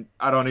 And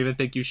I don't even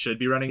think you should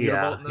be running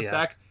Mutavault in this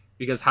deck,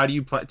 because how do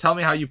you tell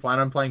me how you plan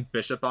on playing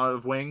Bishop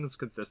of Wings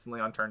consistently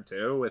on turn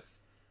 2 with,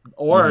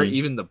 or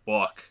even the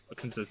book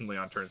consistently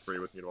on turn 3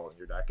 with Mutavault in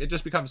your deck? It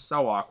just becomes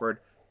so awkward.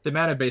 The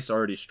mana base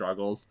already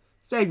struggles.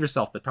 Save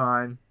yourself the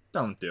time.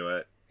 Don't do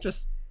it.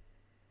 Just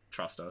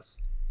trust us.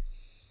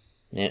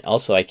 And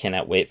also, I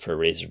cannot wait for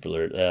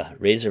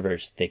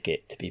Razorverse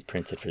Thicket to be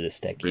printed for this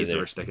deck either.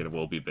 Razorverse Thicket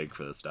will be big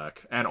for this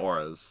deck, and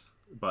Auras,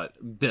 but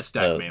this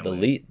deck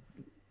mainly.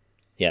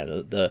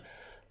 The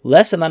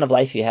less amount of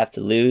life you have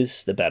to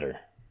lose, the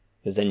better,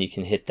 because then you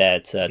can hit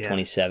that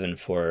 27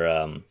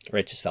 for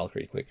Righteous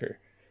Valkyrie quicker.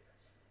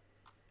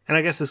 And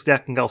I guess this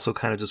deck can also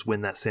kind of just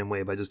win that same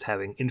way by just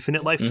having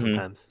infinite life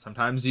sometimes.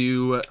 Sometimes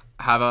you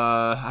have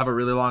a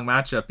really long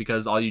matchup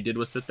because all you did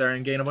was sit there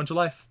and gain a bunch of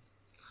life.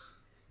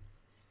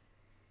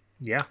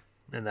 Yeah,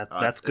 and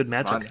that's good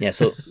magic. Fun. Yeah,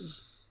 so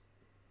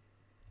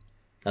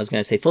I was going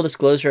to say, full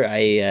disclosure,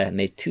 I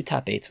made 2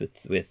 top 8s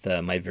with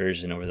my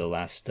version over the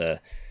last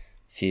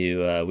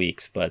few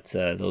weeks, but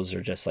those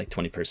are just like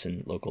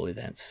 20-person local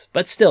events.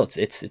 But still,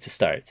 it's a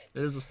start.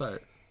 It is a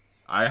start.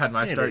 I had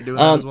my start doing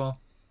that as well.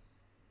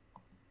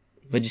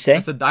 What'd you say? I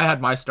said I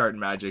had my start in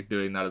Magic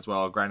doing that as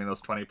well, grinding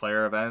those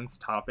 20-player events,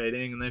 top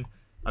 8ing, and then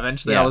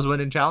eventually I was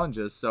winning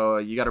challenges. So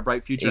you got a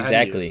bright future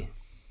ahead of you.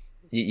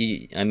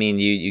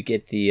 You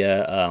get the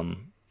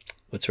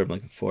what's what I'm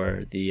looking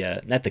for,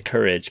 the not the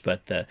courage,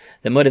 but the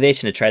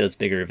motivation to try those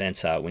bigger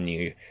events out when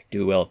you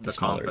do well at the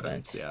smaller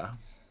events.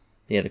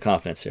 The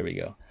confidence. There we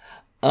go.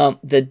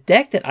 The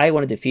deck that I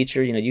wanted to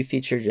feature, you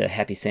featured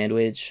Happy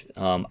Sandwich.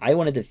 I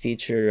wanted to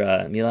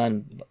feature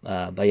Milan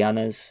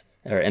Bayana's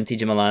or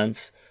MTG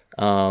Milan's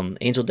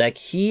Angel deck.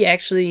 He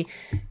actually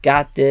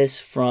got this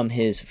from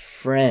his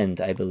friend,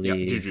 I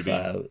believe. Juju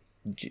Bean.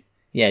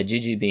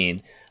 Juju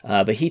Bean.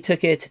 But he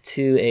took it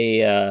to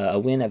a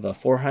win of a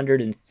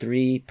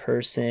 403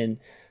 person.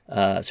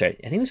 I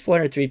think it was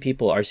 403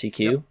 people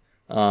RCQ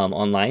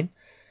online.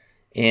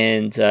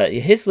 And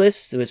his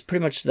list was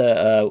pretty much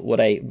the what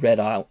I read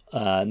out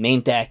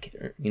main deck,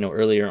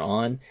 earlier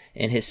on.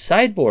 And his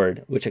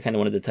sideboard, which I kind of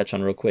wanted to touch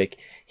on real quick,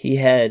 he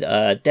had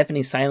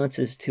Deafening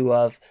Silences 2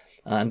 of.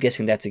 I'm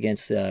guessing that's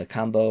against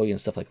combo,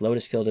 stuff like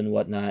Lotus Field and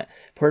whatnot.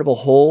 Portable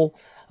Hole.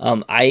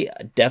 I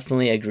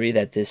definitely agree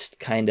that this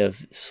kind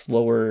of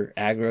slower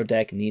aggro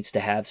deck needs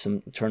to have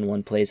some turn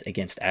 1 plays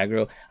against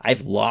aggro.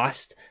 I've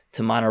lost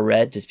to Mono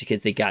Red just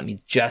because they got me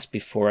just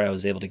before I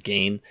was able to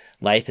gain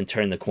life and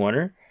turn the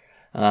corner.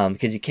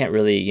 Because you can't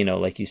really,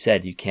 like you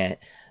said, you can't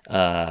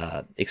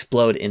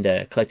explode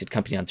into Collected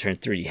Company on turn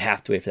 3. You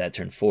have to wait for that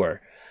turn 4.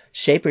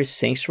 Shaper's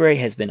Sanctuary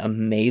has been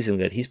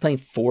amazingly good. He's playing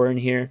 4 in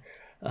here.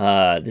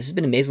 This has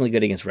been amazingly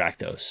good against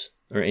Rakdos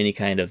or any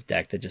kind of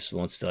deck that just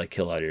wants to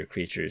kill all your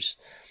creatures.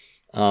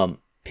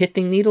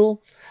 Pithing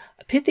Needle,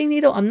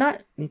 I'm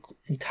not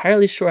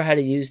entirely sure how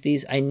to use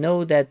these. I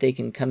know that they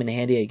can come in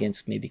handy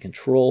against maybe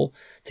Control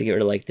to get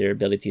rid of their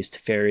ability to use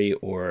Teferi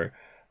or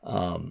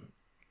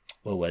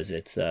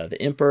the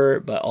Emperor,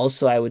 but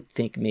also I would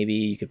think maybe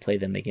you could play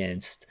them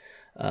against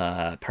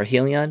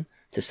Parhelion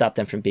to stop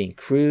them from being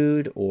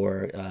crude,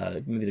 or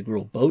maybe the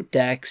Gruul Boat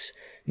decks,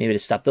 maybe to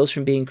stop those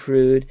from being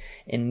crude,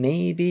 and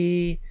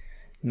maybe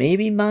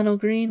Mono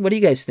Green. What do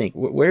you guys think?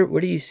 Where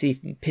do you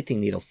see Pithing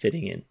Needle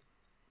fitting in?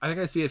 I think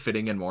I see it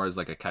fitting in more as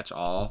a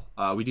catch-all.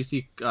 We do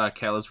see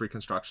Kayla's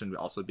Reconstruction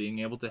also being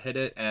able to hit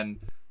it, and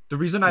the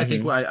reason I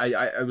think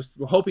I was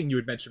hoping you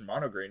would mention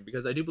Mono Green,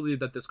 because I do believe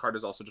that this card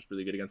is also just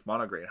really good against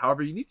Mono Green.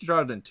 However, you need to draw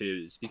it in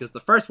 2s, because the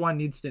first one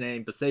needs to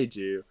name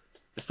Boseiju,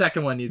 the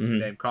second one needs to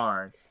name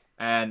Karn,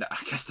 and I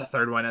guess the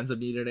third one ends up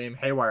needing to name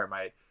Haywire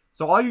Might.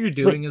 So all you're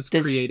doing is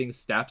creating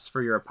steps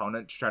for your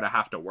opponent to try to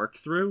have to work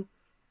through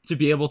to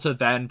be able to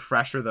then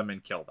pressure them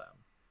and kill them.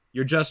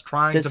 You're just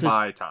trying to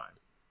buy time.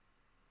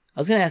 I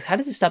was going to ask, how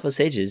does it stop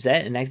Boseiju? Is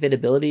that an activated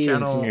ability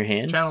that's in your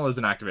hand? Channel is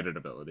an activated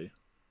ability.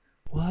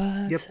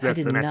 What? Yep, I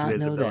did not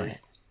know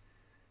that.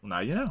 Well, now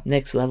you know.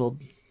 Next level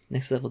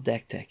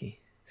deck techie.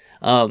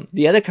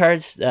 The other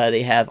cards,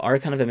 they have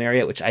Archon of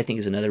Emeria, which I think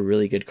is another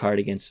really good card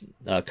against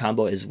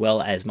combo, as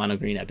well as Mono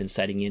Green. I've been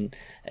citing in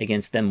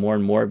against them more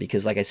and more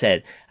because, like I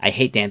said, I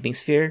hate Damping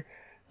Sphere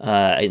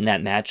in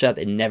that matchup.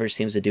 It never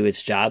seems to do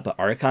its job, but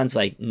Archon's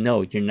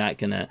no, you're not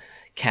going to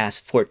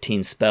cast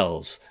 14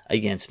 spells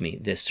against me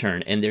this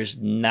turn. And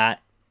I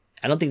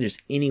don't think there's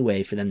any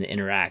way for them to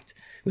interact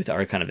with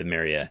Archon of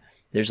Emeria.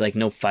 There's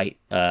no fight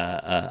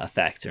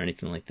effect or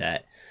anything like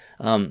that.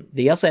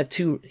 They also have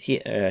 2.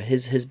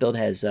 His build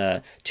has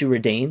 2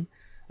 Redain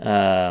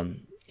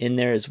in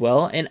there as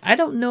well, and I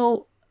don't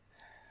know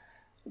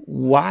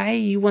why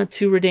you want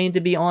 2 Redain,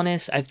 to be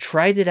honest. I've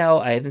tried it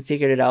out. I haven't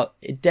figured it out.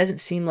 It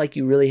doesn't seem like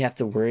you really have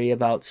to worry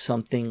about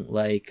something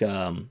like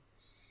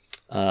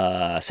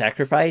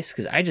Sacrifice,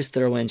 because I just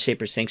throw in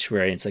Shaper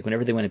Sanctuary, and it's like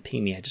whenever they want to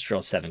ping me, I just draw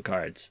 7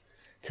 cards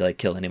to like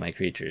kill any of my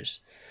creatures.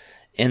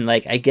 And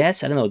like, I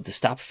guess, I don't know, the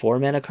stop 4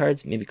 mana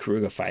cards, maybe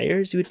Karuga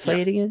Fires you would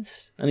play it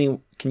against? I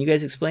mean, can you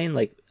guys explain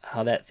like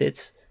how that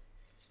fits?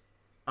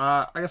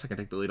 I guess I can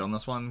take the lead on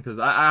this one because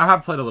I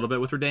have played a little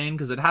bit with Redain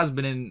because it has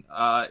been in.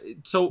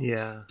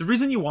 The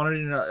reason you wanted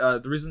in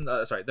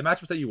the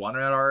matchups that you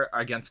wanted are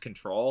against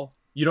control.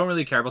 You don't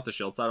really care about the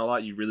shield side a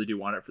lot. You really do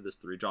want it for this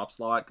 3-drop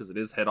slot because it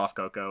is hit off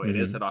Coco, it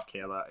is hit off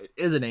Kayla, it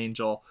is an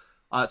Angel.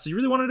 So you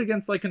really want it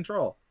against like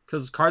control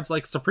because cards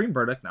like Supreme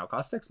Verdict now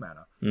cost 6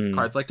 mana.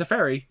 Cards like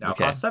Teferi now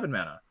cost 7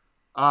 mana.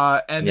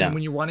 Then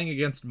when you're running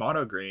against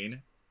Mono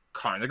Green,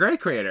 Karn the Grey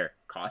Creator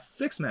costs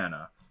 6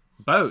 mana.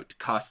 Boat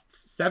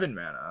costs 7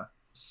 mana.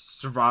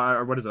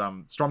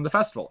 Storm the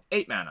Festival,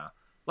 8 mana.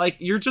 Like,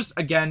 you're just,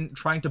 again,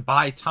 trying to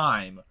buy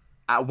time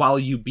while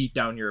you beat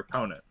down your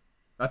opponent.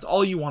 That's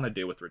all you want to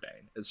do with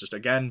Redain. It's just,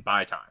 again,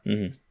 buy time.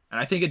 And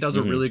I think it does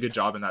a really good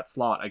job in that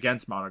slot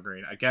against Mono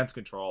Green, against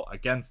Control,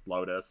 against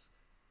Lotus.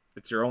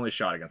 It's your only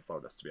shot against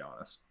Lotus, to be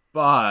honest.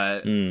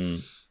 But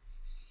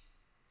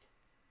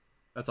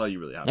that's all you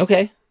really have.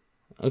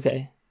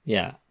 Okay.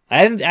 Yeah.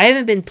 I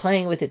haven't been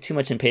playing with it too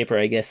much in paper.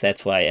 I guess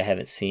that's why I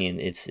haven't seen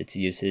its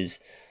uses.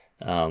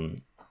 I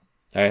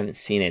haven't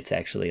seen it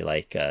actually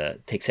like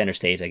take center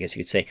stage, I guess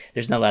you could say.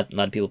 There's not a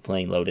lot of people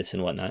playing Lotus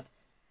and whatnot.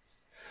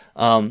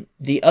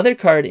 The other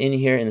card in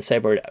here in the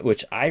sideboard,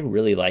 which I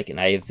really like and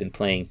I have been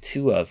playing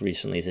 2 of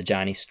recently, is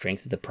Ajani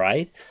Strength of the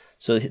Pride.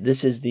 So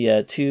this is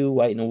the 2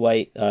 white and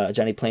white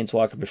Ajani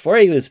Planeswalker before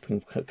he was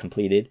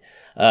completed.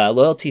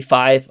 Loyalty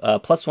 5,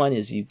 +1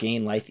 is you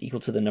gain life equal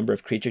to the number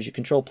of creatures you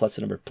control plus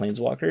the number of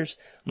Planeswalkers.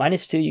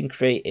 -2, you can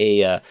create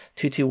a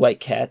 2/2 white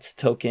cats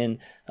token,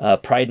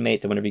 Pride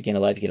Mate, that whenever you gain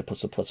a life, you get a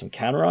 +1/+1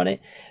 counter on it.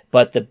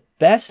 But the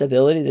best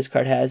ability this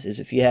card has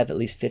is if you have at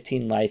least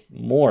 15 life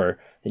more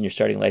than your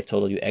starting life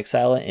total, you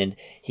exile it, and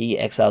he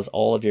exiles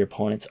all of your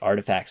opponent's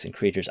artifacts and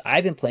creatures.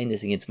 I've been playing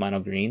this against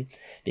Mono Green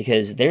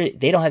because they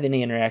don't have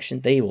any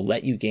interaction. They will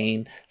let you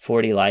gain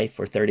 40 life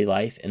or 30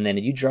 life, and then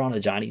if you draw on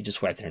a Johnny, you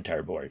just wipe their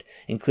entire board,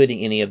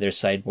 including any of their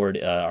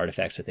sideboard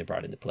artifacts that they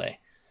brought into play.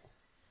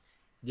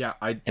 Yeah,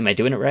 am I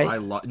doing it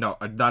right? No,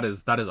 that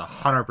is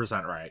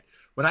 100% right.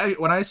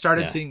 When I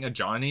started seeing a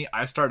Johnny,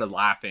 I started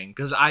laughing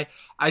because I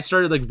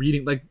started like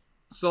reading like.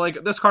 So,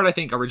 like, this card, I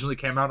think, originally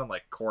came out in,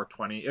 like, Core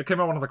 20. It came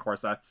out one of the core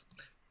sets.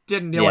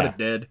 Didn't know what it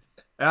did.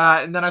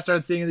 And then I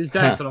started seeing these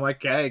decks, and I'm like,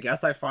 okay, I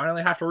guess I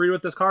finally have to read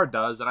what this card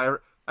does. And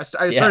I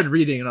started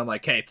reading, and I'm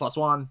like, hey,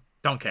 +1,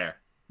 don't care.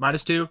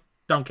 -2,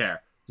 don't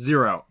care.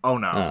 0, oh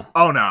no.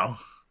 Oh no.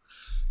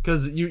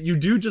 Because you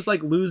do just,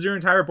 like, lose your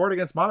entire board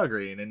against Mono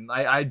Green. And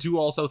I do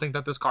also think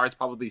that this card's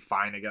probably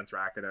fine against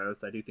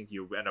Rakdos. I do think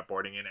you end up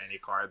boarding in any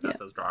card that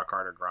says draw a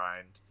card or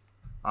grind.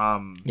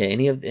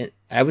 Any of it,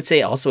 I would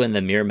say also in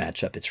the mirror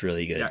matchup it's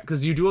really good. Yeah,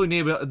 because you do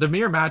need the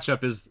mirror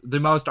matchup is the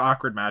most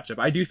awkward matchup.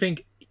 I do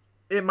think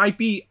it might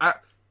be.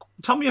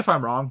 Tell me if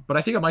I'm wrong, but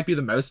I think it might be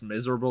the most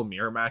miserable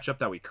mirror matchup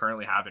that we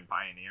currently have in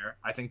Pioneer.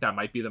 I think that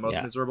might be the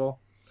most miserable.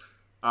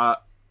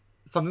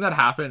 Something that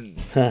happened.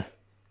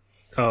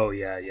 Oh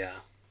yeah.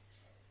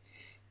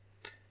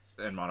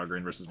 In Mono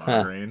Green versus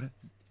Mono Green.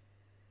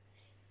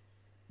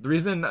 The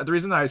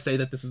reason I say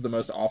that this is the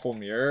most awful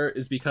mirror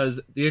is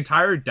because the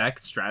entire deck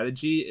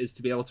strategy is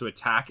to be able to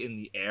attack in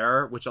the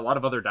air, which a lot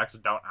of other decks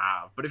don't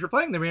have. But if you're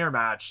playing the mirror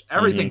match,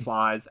 everything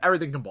flies,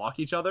 everything can block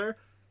each other,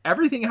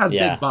 everything has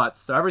big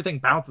butts, so everything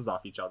bounces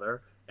off each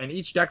other, and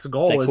each deck's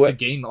goal is to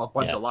gain a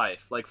bunch of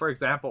life. Like, for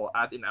example,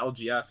 at an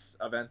LGS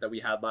event that we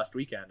had last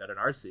weekend at an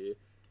RC,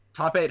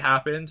 Top 8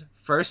 happened.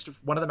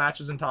 First, one of the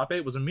matches in Top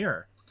 8 was a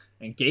mirror,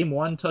 and Game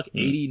 1 took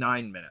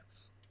 89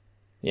 minutes.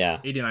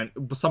 Yeah. 89.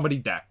 Somebody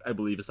decked, I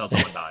believe, is how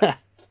someone died.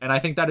 And I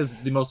think that is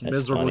the most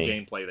miserable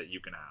gameplay that you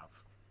can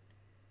have.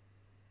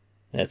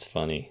 That's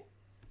funny.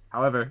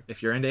 However,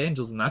 if you're into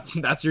Angels and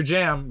that's your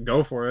jam,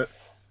 go for it.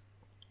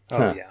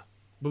 Oh, yeah.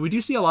 But we do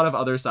see a lot of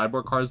other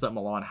sideboard cards that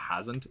Milan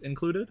hasn't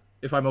included,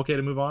 if I'm okay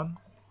to move on.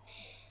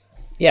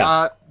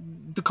 Yeah.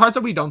 The cards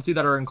that we don't see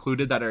that are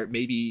included that are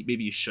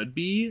maybe should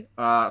be,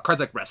 cards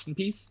like Rest in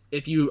Peace.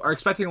 If you are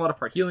expecting a lot of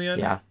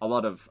Parhelion, a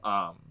lot of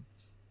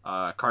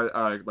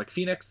like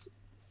Phoenix,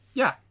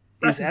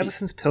 is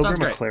Avacyn's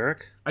Pilgrim a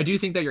cleric? I do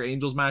think that your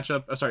Angels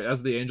matchup,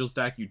 as the Angels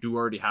deck, you do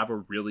already have a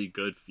really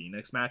good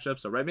Phoenix matchup.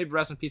 So maybe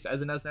Rest in Peace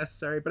isn't as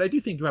necessary, but I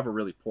do think you have a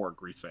really poor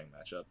Greasefang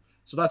matchup.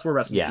 So that's where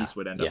Rest in Peace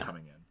would end up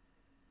coming in.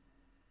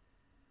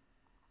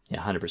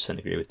 Yeah, 100%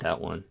 agree with that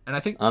one. And I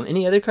think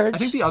any other cards? I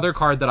think the other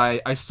card that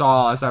I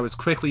saw as I was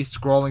quickly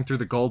scrolling through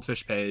the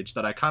Goldfish page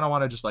that I kind of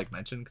want to just like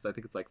mention because I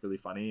think it's like really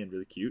funny and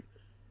really cute.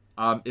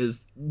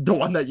 Is the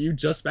one that you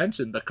just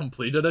mentioned, the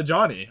completed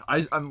Ajani.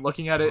 I'm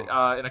looking at it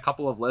in a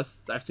couple of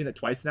lists. I've seen it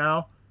twice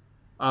now,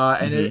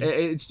 and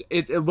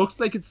it looks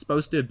like it's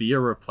supposed to be a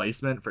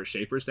replacement for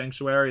Shaper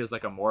Sanctuary as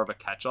like a more of a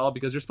catch-all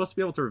because you're supposed to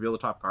be able to reveal the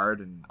top card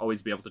and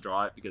always be able to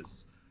draw it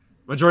because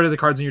majority of the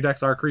cards in your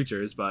decks are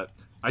creatures. But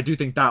I do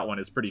think that one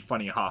is pretty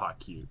funny, haha,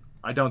 cute.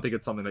 I don't think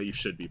it's something that you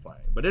should be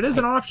playing, but it is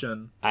an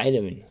option. I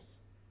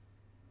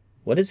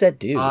What does that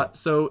do?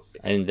 So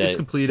And it's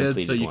completed,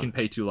 so you one. can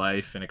pay 2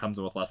 life, and it comes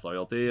with less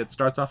loyalty. It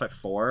starts off at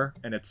 4,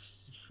 and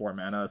it's 4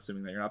 mana,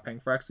 assuming that you're not paying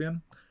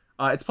Phyrexian.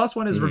 Its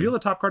 +1 is reveal the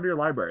top card of your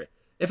library.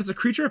 If it's a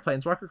creature or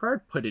planeswalker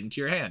card, put it into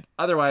your hand.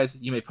 Otherwise,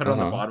 you may put it on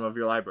the bottom of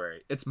your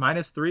library. Its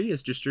 -3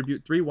 is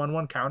distribute 3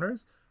 1/1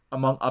 counters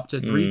among up to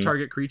 3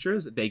 target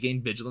creatures. They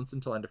gain vigilance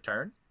until end of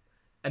turn.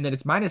 And then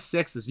its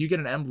 -6 is you get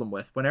an emblem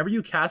with whenever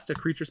you cast a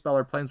creature spell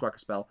or planeswalker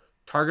spell,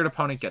 target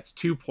opponent gets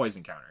 2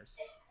 poison counters.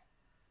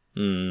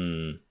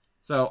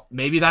 So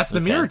maybe that's the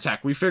mirror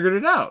tech. We figured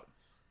it out.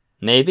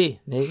 Maybe,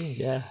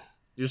 yeah.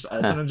 You're just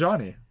Alton and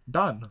Johnny.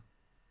 Done.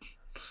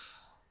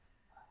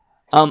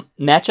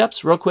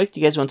 Matchups, real quick. Do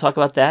you guys want to talk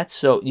about that?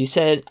 So you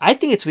said I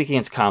think it's weak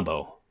against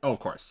combo. Oh, of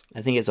course.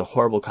 I think it's a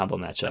horrible combo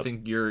matchup. I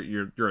think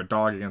you're a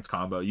dog against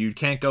combo. You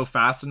can't go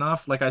fast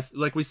enough.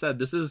 Like we said,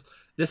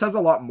 this has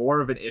a lot more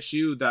of an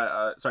issue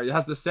that it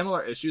has the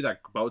similar issue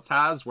that Boats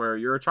has, where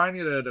you're trying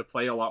to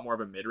play a lot more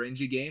of a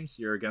mid-rangey game.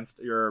 So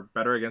you're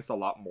better against a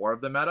lot more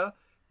of the meta,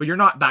 but you're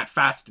not that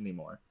fast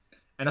anymore.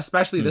 And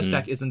especially this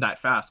deck isn't that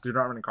fast because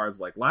you're not running cards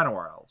like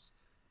Llanowar Elves.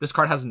 This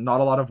card has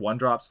not a lot of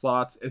 1-drop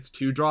slots. It's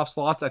 2-drop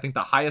slots. I think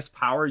the highest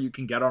power you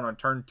can get on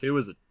turn 2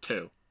 is a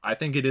 2. I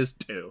think it is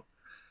 2.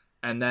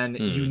 And then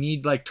you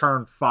need like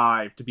turn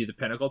 5 to be the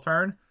pinnacle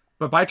turn.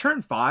 But by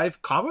turn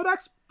 5, combo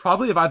decks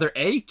probably have either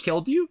A,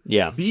 killed you,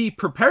 B,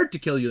 prepared to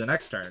kill you the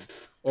next turn,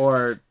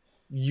 or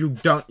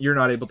you're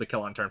not able to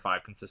kill on turn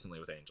 5 consistently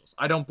with Angels.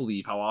 I don't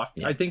believe how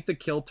often. I think the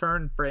kill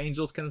turn for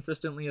Angels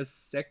consistently is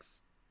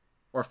 6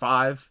 or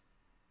 5.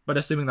 But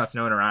assuming that's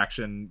no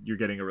interaction, you're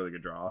getting a really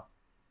good draw.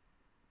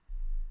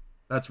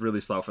 That's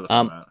really slow for the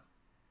format.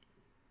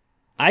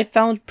 I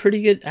found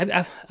pretty good.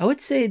 I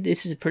would say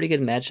this is a pretty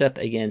good matchup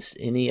against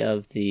any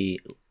of the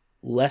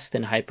less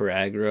than hyper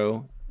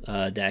aggro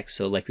decks.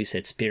 So, like we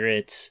said,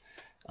 Spirits.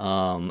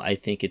 I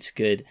think it's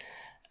good.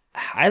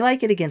 I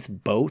like it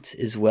against Boat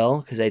as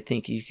well because I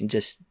think you can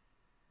just,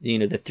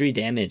 the 3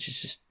 damage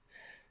is just,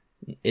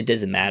 it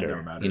doesn't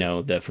matter.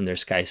 From their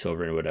Sky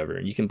Silver or whatever.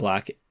 You can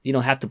block it. You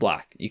don't have to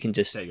block. You can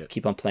just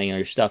keep on playing all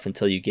your stuff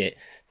until you get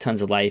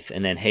tons of life,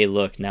 and then hey,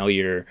 look, now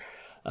you're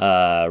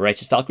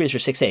Righteous Valkyries for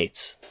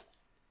 6/8.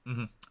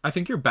 I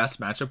think your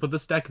best matchup with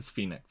this deck is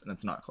Phoenix, and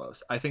it's not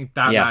close. I think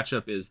that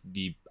matchup is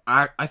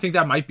I think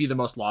that might be the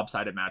most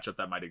lopsided matchup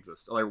that might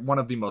exist. Like one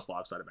of the most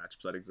lopsided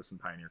matchups that exists in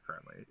Pioneer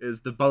currently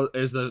is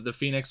the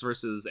Phoenix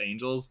versus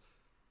Angels.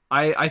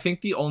 I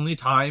think the only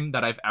time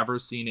that I've ever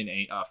seen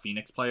a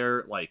Phoenix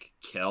player like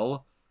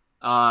kill,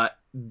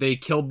 they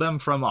killed them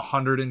from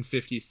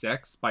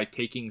 156 by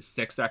taking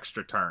 6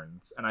 extra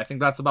turns, and I think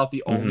that's about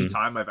the only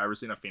time I've ever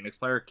seen a Phoenix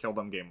player kill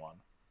them game 1.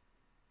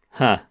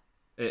 Huh.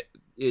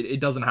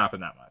 It doesn't happen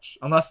that much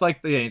unless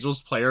like the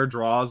Angels player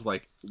draws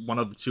like one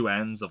of the 2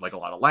 ends of like a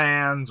lot of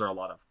lands or a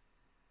lot of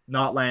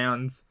not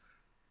lands.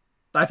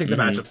 I think the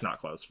matchup's not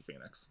close for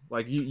Phoenix.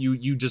 Like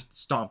you just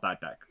stomp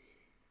that deck.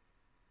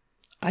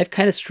 I've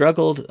kind of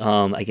struggled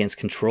against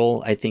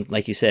Control. I think,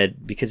 like you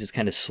said, because it's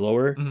kind of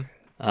slower,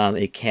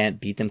 it can't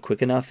beat them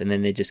quick enough, and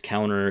then they just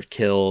counter,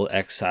 kill,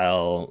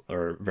 exile,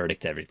 or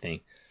verdict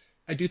everything.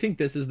 I do think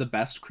this is the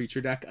best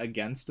creature deck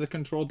against the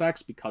Control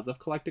decks because of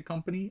Collected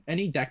Company.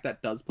 Any deck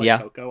that does play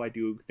Coco, I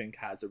do think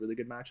has a really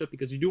good matchup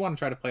because you do want to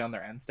try to play on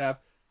their end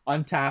step,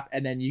 untap,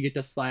 and then you get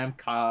to slam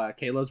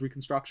Kayla's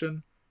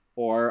Reconstruction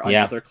or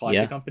another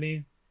Collected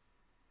Company.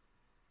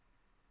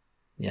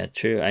 Yeah,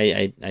 true.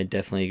 I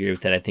definitely agree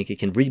with that. I think it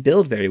can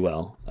rebuild very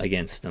well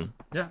against them.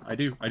 Yeah, I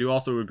do. I do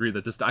also agree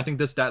that I think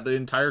this deck, the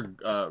entire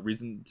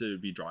reason to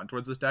be drawn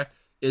towards this deck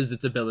is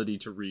its ability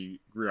to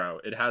regrow.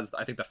 It has,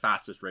 I think, the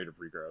fastest rate of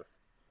regrowth.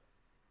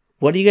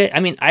 What do you guys? I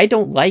mean, I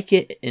don't like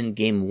it in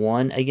game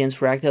 1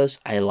 against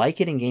Rakdos. I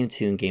like it in game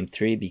 2 and game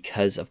 3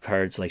 because of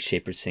cards like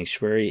Shaper's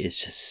Sanctuary. It's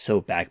just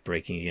so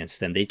backbreaking against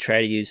them. They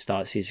try to use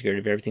Thoughtseize, get rid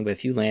of everything, but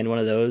if you land one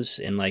of those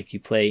and like you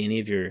play any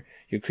of your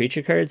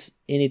creature cards,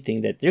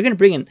 anything that they're going to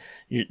bring in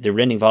the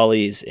Rending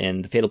Volleys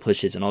and the Fatal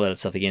Pushes and all that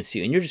stuff against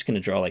you, and you're just going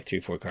to draw like 3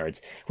 or 4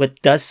 cards. What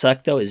does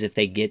suck though is if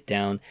they get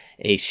down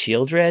a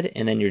Shieldred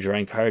and then you're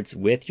drawing cards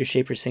with your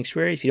Shaper's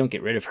Sanctuary. If you don't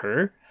get rid of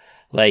her,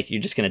 like,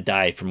 you're just going to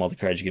die from all the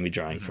cards you're going to be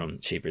drawing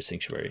from Shaper's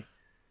Sanctuary.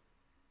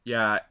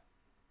 Yeah.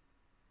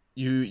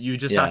 You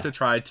just have to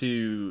try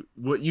to...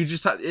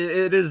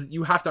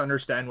 You have to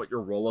understand what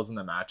your role is in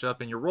the matchup,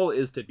 and your role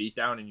is to beat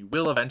down, and you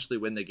will eventually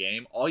win the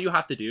game. All you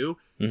have to do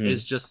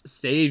is just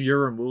save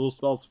your removal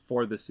spells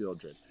for the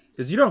Shieldred.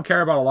 Because you don't care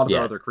about a lot of the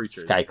other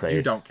creatures. Skyclave.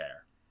 You don't care.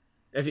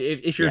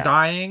 If you're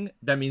dying,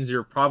 that means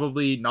you're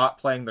probably not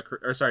playing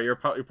you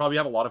probably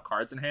have a lot of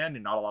cards in hand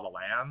and not a lot of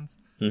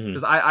lands.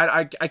 Because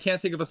I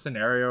can't think of a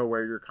scenario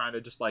where you're kind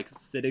of just like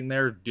sitting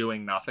there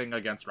doing nothing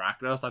against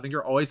Rakdos. I think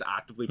you're always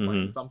actively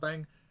playing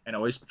something and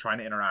always trying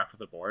to interact with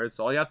the board.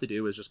 So all you have to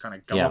do is just kind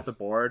of go up the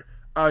board.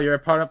 Oh, your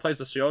opponent plays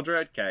a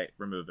Shieldred? Okay,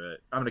 remove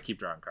it. I'm gonna keep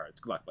drawing cards.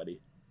 Good luck,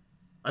 buddy.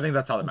 I think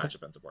that's how the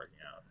matchup ends up working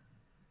out.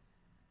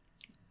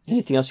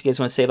 Anything else you guys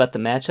want to say about the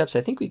matchups?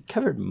 I think we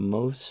covered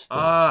most.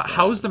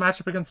 How's the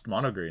matchup against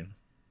Mono Green?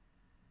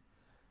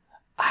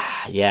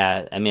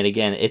 Yeah, I mean,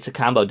 again, it's a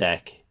combo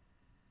deck.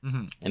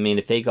 Mm-hmm. I mean,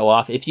 if they go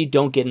off, if you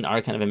don't get an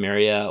Archon of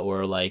Emeria,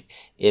 or like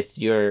if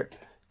your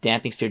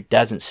Damping Sphere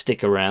doesn't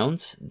stick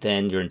around,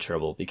 then you're in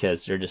trouble,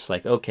 because they're just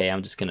like, okay,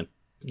 I'm just gonna,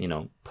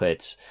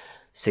 put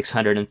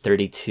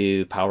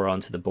 632 power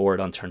onto the board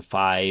on turn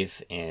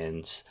 5,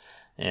 and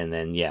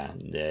then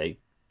they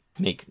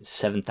make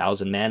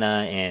 7,000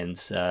 mana and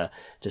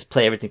just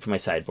play everything from my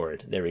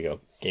sideboard. There we go.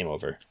 Game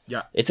over.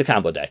 Yeah. It's a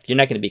combo deck. You're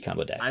not going to beat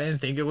combo decks. I didn't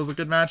think it was a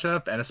good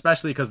matchup, and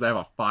especially because they have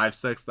a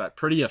 5/6 that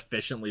pretty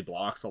efficiently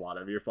blocks a lot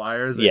of your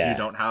flyers if you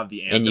don't have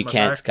the Anthem and you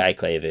can't effect.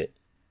 Skyclave it.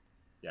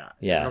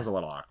 Yeah. It was a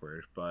little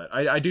awkward, but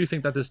I do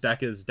think that this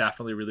deck is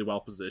definitely really well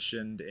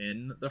positioned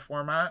in the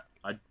format.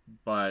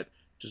 But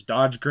just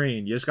dodge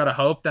green. You just got to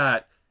hope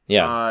that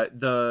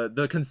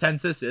the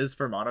consensus is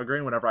for mono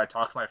green. Whenever I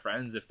talk to my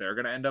friends, if they're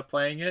going to end up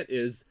playing it,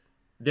 is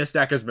this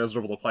deck is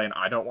miserable to play and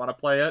I don't want to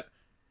play it.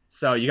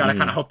 So you got to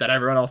kind of hope that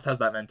everyone else has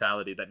that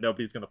mentality that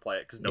nobody's going to play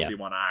it, because nobody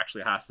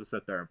actually has to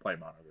sit there and play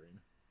mono green.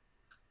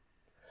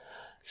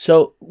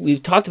 So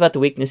we've talked about the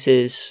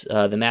weaknesses,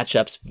 the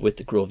matchups with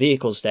the Gruul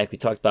Vehicles deck. We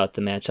talked about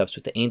the matchups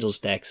with the Angels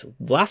decks.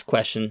 Last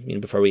question,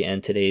 before we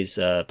end today's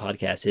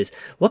podcast, is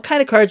what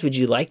kind of cards would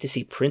you like to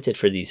see printed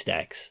for these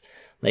decks?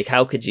 Like,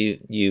 how could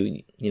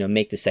you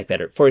make this deck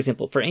better? For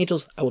example, for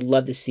Angels, I would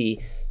love to see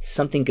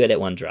something good at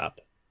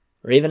 1-drop,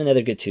 or even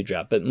another good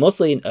 2-drop, but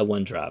mostly a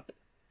 1-drop.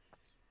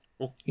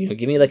 Well,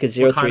 give me like a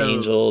 0/3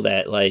 Angel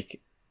that like.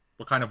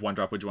 What kind of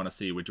 1-drop would you want to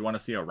see? Would you want to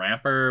see a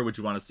ramper? Would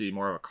you want to see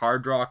more of a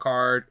card draw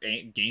card,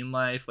 gain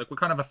life? Like, what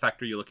kind of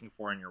effect are you looking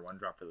for in your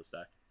 1-drop for this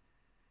deck?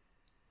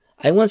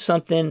 I want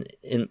something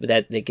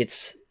that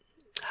gets,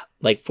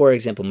 like, for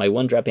example, my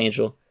 1-drop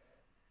Angel.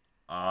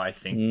 I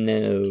think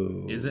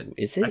no. Is it?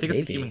 Is it? I think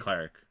Maybe. it's a human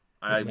cleric.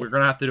 We're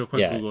gonna have to do a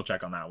quick Google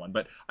check on that one,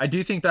 but I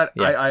do think that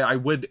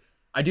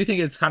I do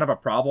think it's kind of a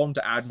problem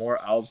to add more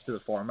elves to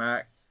the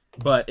format.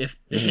 But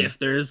if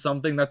there is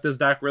something that this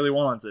deck really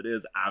wants, it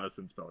is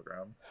Avacyn's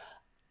Pilgrim.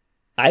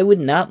 I would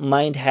not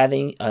mind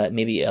having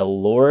maybe a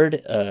Lord,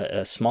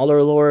 a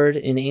smaller Lord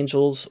in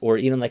Angels, or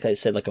even, like I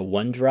said, like a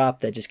 1-drop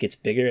that just gets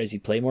bigger as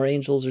you play more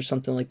Angels or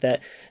something like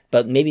that.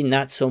 But maybe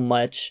not so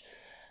much.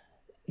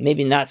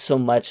 Maybe not so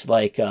much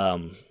like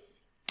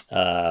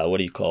what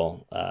do you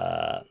call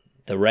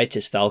the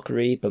Righteous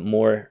Valkyrie, but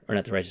more, or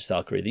not the Righteous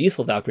Valkyrie, the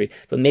Youthful Valkyrie,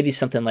 but maybe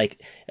something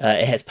like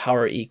it has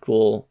power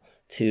equal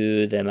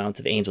to the amount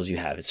of angels you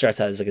have. It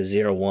starts out as like a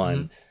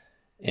 0/1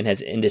 and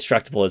has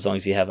indestructible as long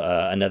as you have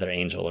another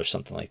angel or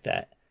something like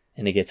that,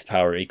 and it gets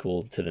power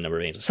equal to the number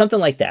of angels, something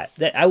like that.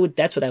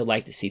 That's what I would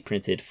like to see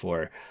printed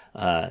for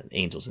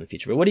angels in the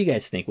future. But what do you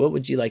guys think? What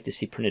would you like to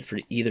see printed for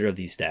either of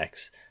these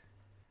decks?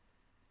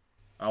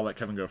 I'll let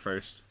Kevin go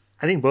first.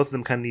 I think both of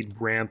them kind of need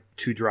ramp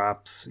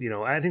 2-drops.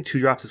 I think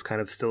 2-drops is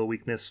kind of still a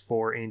weakness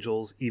for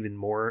angels, even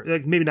more.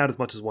 Like, maybe not as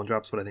much as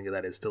 1-drops, but I think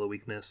that is still a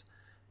weakness.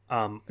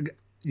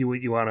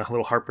 You want a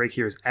little heartbreak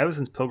here? Is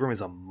Avacyn's Pilgrim is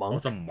a monk? Oh,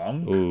 it's a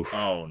monk? Oof.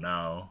 Oh,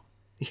 no.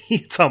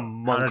 It's a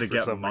monk How did it for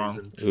get some monk?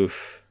 reason.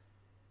 Oof.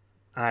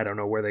 I don't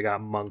know where they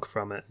got monk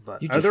from it,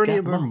 but You are just there any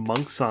got other monked.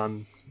 monks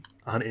on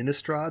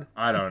Innistrad?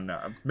 I don't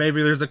know.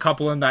 Maybe there's a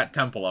couple in that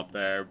temple up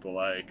there, but,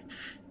 like,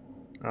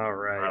 All I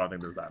right. don't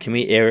think there's that Can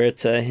we air it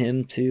to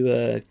him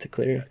to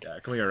clear? Yeah,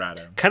 can we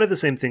errata him? Kind of the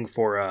same thing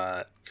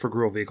for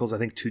Gruul Vehicles. I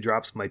think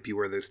 2-drops might be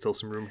where there's still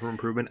some room for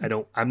improvement.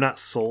 I'm not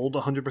sold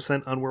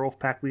 100% on Werewolf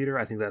Pack Leader.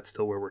 I think that's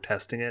still where we're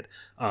testing it.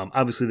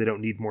 Obviously, they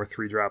don't need more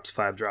 3-drops,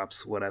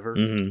 5-drops, whatever.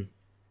 Mm-hmm.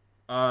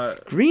 Green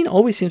Green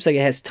always seems like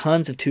it has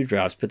tons of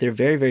 2-drops, but they're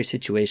very, very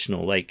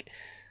situational. Like,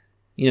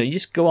 you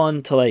just go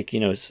on to, like,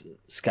 to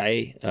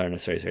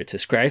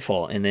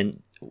Scryfall, and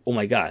then, oh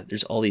my god,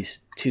 there's all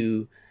these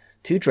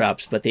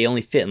 2-drops, but they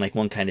only fit in like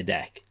one kind of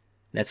deck.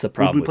 That's the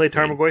problem. Would we play with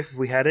Green. Tarmogoyf if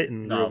we had it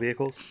in No. Gruul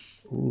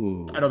Vehicles?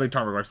 Ooh. I don't think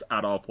Tarmogoyf's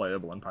at all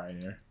playable in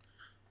Pioneer.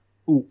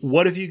 Ooh,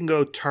 what if you can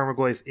go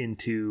Tarmogoyf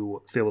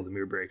into Fable the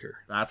Mirror-Breaker?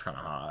 That's kind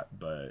of hot,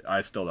 but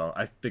I still don't.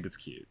 I think it's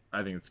cute.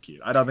 I think it's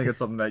cute. I don't think it's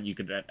something that you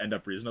could end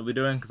up reasonably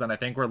doing, because then I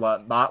think we're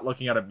not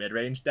looking at a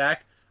mid-range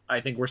deck.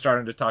 I think we're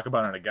starting to talk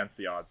about an against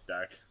the odds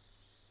deck.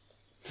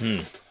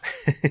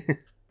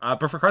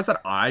 But for cards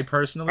that I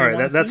personally All right,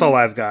 wanna that's see all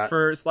I've got.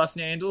 for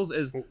Celestia Angels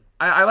is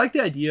I like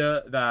the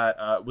idea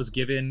that was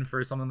given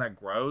for something that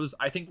grows.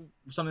 I think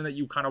something that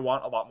you kind of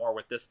want a lot more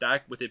with this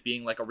deck, with it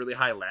being like a really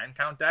high land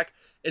count deck,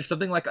 is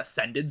something like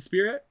Ascended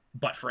Spirit,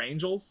 but for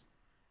Angels.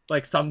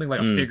 Like something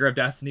like a Figure of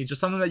Destiny,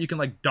 just something that you can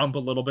like dump a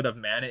little bit of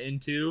mana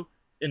into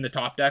in the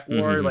top deck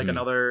war, like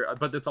another,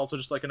 but it's also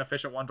just like an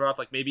efficient 1-drop,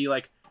 like maybe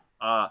like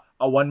a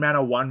 1-mana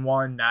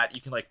 1/1 that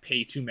you can like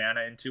pay 2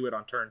 mana into it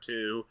on turn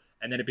 2,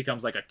 and then it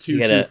becomes like a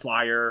 2/2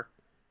 flyer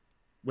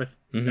with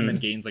and then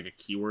gains like a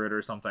keyword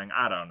or something.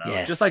 I don't know.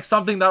 Yes. Just like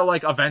something that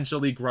like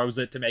eventually grows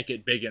it to make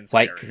it big and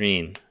scary.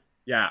 White-green.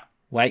 Yeah.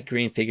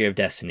 White-green Figure of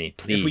Destiny,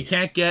 please. If we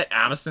can't get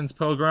Avacyn's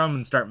Pilgrim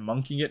and start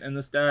monkeying it in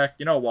this deck,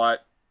 you know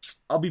what?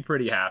 I'll be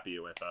pretty happy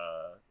with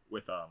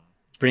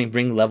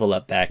bring level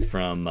up back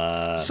from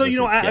So,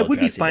 I would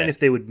be fine if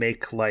they would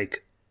make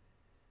like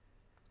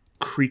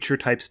creature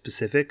type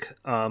specific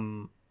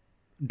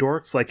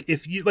dorks. Like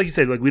if you, like you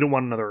said, like we don't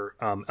want another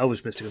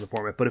Elvish Mystic in the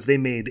format, but if they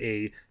made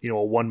a a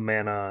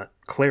 1-mana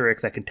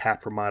cleric that can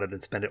tap for modded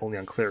and spend it only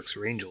on clerics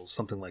or angels,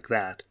 something like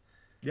that.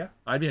 Yeah,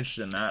 I'd be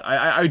interested in that.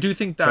 I do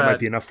think that might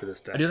be enough for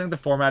this deck. I do think the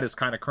format is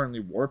kind of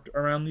currently warped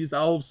around these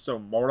elves, so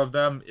more of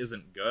them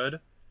isn't good.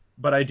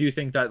 But I do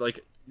think that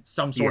like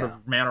some sort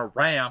of mana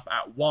ramp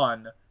at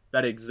 1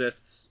 that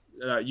exists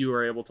that you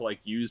are able to like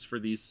use for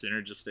these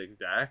synergistic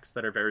decks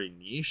that are very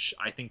niche,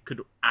 I think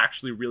could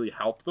actually really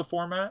help the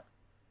format.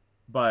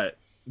 But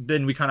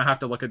then we kind of have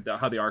to look at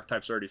how the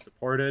archetypes are already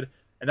supported,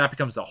 and that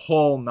becomes a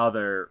whole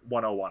nother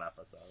 101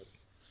 episode.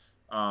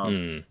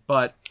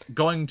 But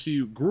going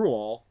to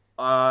Gruul,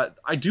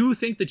 I do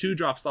think the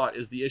 2-drop slot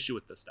is the issue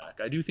with this deck.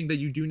 I do think that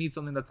you do need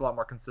something that's a lot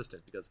more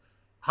consistent, because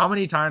how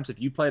many times have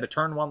you played a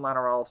turn 1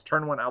 Llanowar Elves,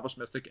 turn 1 Elvish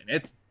Mystic, and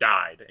it's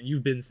died, and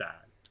you've been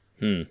sad?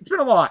 It's been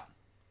a lot.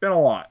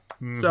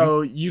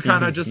 So you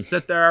kind of just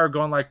sit there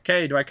going like,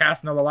 okay, do I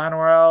cast another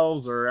Llanowar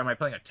Elves, or am I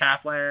playing a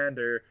tap land,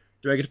 or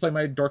do I get to play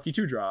my dorky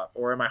 2-drop,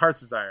 or am I Heart's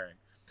Desiring?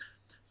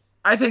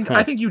 I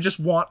think you just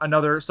want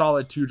another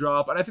solid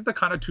 2-drop, and I think the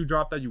kind of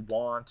 2-drop that you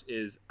want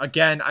is,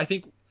 again, I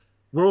think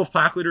Werewolf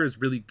Pack Leader is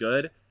really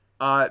good.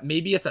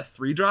 Maybe it's a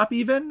 3-drop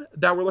even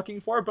that we're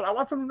looking for, but I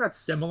want something that's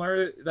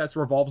similar, that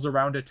revolves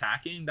around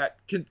attacking, that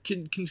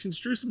can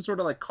construe some sort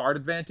of like card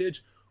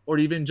advantage, or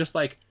even just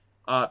like,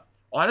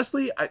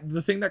 honestly,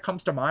 the thing that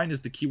comes to mind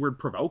is the keyword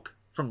Provoke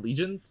from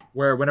Legions,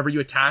 where whenever you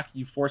attack,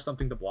 you force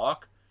something to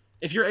block.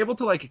 If you're able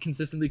to like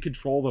consistently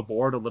control the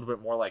board a little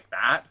bit more like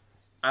that,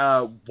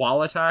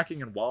 while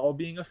attacking and while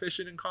being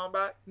efficient in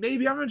combat,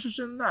 maybe I'm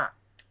interested in that.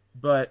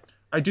 But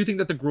I do think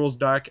that the Gruul's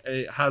deck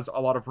has a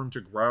lot of room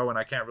to grow, and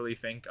I can't really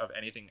think of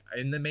anything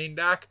in the main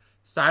deck.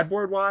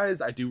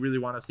 Sideboard-wise, I do really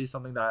want to see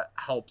something that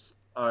helps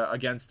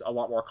against a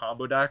lot more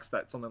combo decks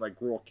that something like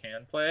Gruul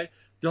can play.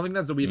 The only thing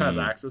that Zawif has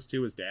access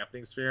to is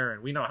Dampening Sphere,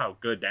 and we know how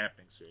good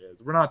Dampening Sphere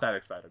is. We're not that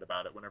excited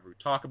about it whenever we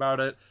talk about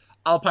it.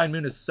 Alpine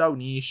Moon is so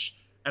niche,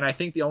 and I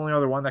think the only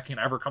other one that can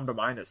ever come to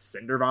mind is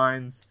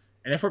Cindervines.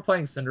 And if we're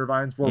playing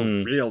Cindervines,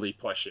 we're really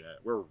pushing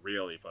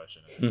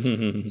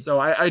it. So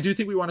I do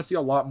think we want to see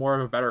a lot more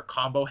of a better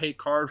combo hate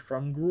card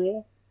from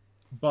Gruul,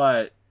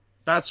 but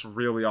that's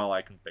really all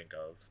I can think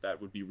of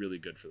that would be really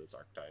good for this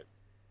archetype.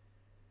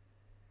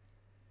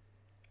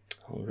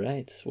 All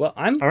right. Well,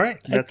 all right.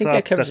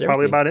 That's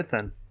probably about it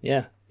then.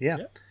 Yeah.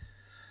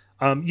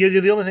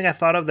 The only thing I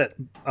thought of that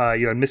I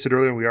missed it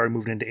earlier and we already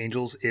moved into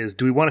Angels is,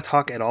 do we want to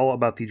talk at all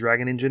about the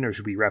Dragon Engine, or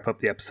should we wrap up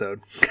the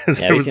episode? Because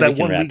there was that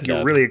 1 week you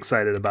were really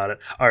excited about it.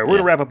 All right, we're going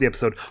to wrap up the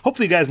episode.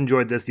 Hopefully you guys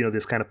enjoyed this,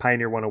 this kind of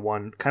Pioneer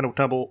 101, kind of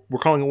double. We're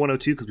calling it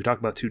 102 because we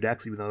talked about 2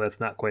 decks, even though that's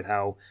not quite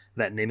how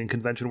that naming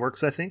convention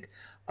works, I think.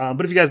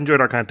 But if you guys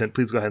enjoyed our content,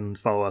 please go ahead and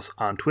follow us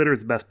on Twitter.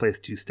 It's the best place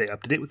to stay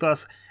up to date with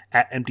us,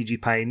 at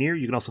MTG Pioneer.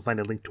 You can also find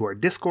a link to our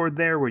Discord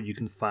there, where you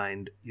can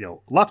find,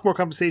 lots more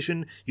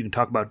conversation. You can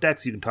talk about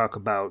decks, you can talk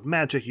about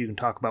Magic, you can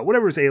talk about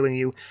whatever's ailing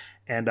you,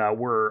 and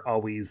we're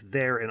always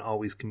there and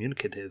always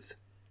communicative.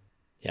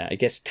 Yeah, I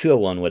guess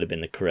 201 would have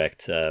been the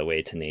correct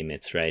way to name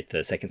it, right?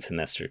 The second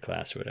semester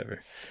class or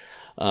whatever.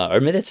 Or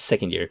maybe it's a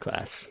second year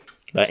class.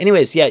 But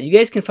anyways, yeah, you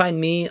guys can find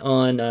me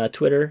on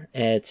Twitter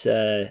at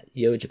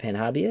Yo Japan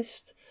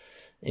Hobbyist.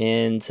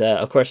 And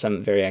of course,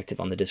 I'm very active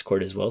on the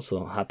Discord as well,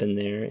 so hop in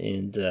there.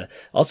 And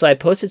also, I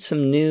posted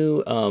some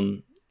new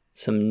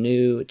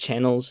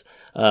channels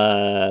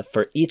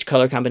for each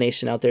color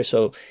combination out there.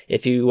 So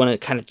if you want to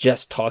kind of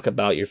just talk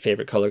about your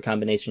favorite color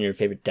combination, your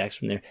favorite decks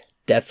from there,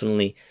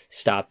 definitely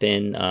stop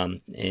in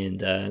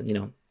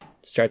and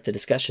start the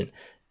discussion.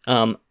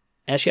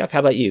 Ashiok, how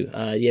about you?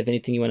 Do you have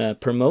anything you want to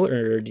promote,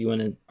 or do you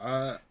want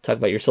to talk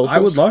about your socials? I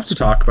would love to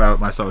talk about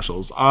my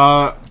socials.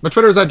 My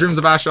Twitter is at Dreams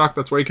of Ashiok.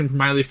 That's where you can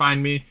primarily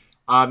find me.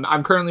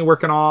 I'm currently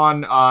working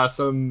on a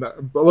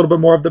little bit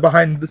more of the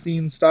behind the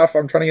scenes stuff.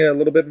 I'm trying to get a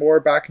little bit more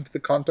back into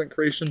the content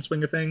creation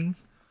swing of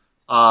things.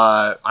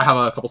 I have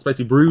a couple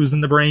spicy brews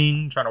in the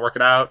brain, trying to work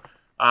it out.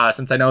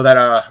 Since I know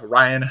that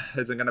Ryan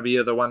isn't going to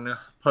be the one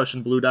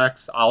pushing blue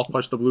decks, I'll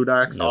push the blue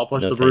decks. I'll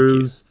push the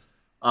brews.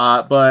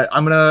 But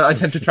I'm going to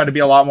attempt to try to be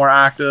a lot more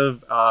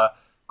active.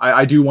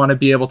 I do want to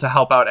be able to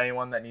help out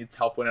anyone that needs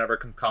help whenever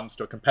it comes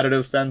to a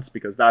competitive sense,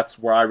 because that's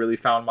where I really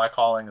found my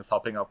calling, is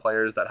helping out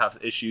players that have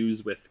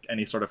issues with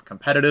any sort of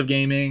competitive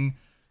gaming,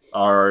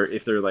 or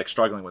if they're like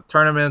struggling with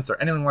tournaments or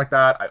anything like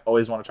that. I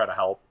always want to try to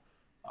help.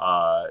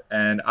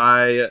 And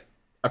I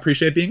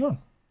appreciate being on.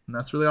 And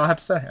that's really all I have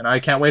to say. And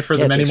I can't wait for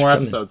the many more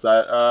episodes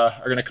that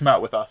are going to come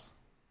out with us.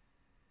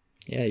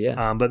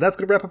 Yeah. But that's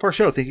going to wrap up our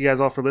show. Thank you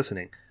guys all for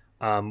listening.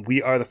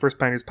 We are the First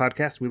Pioneers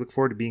Podcast. We look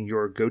forward to being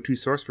your go-to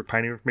source for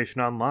Pioneer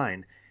information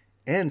online.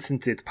 And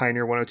since it's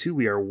Pioneer 102,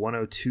 we are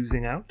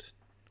 102zing out.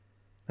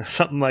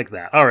 Something like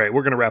that. All right,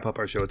 we're going to wrap up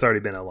our show. It's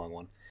already been a long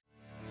one.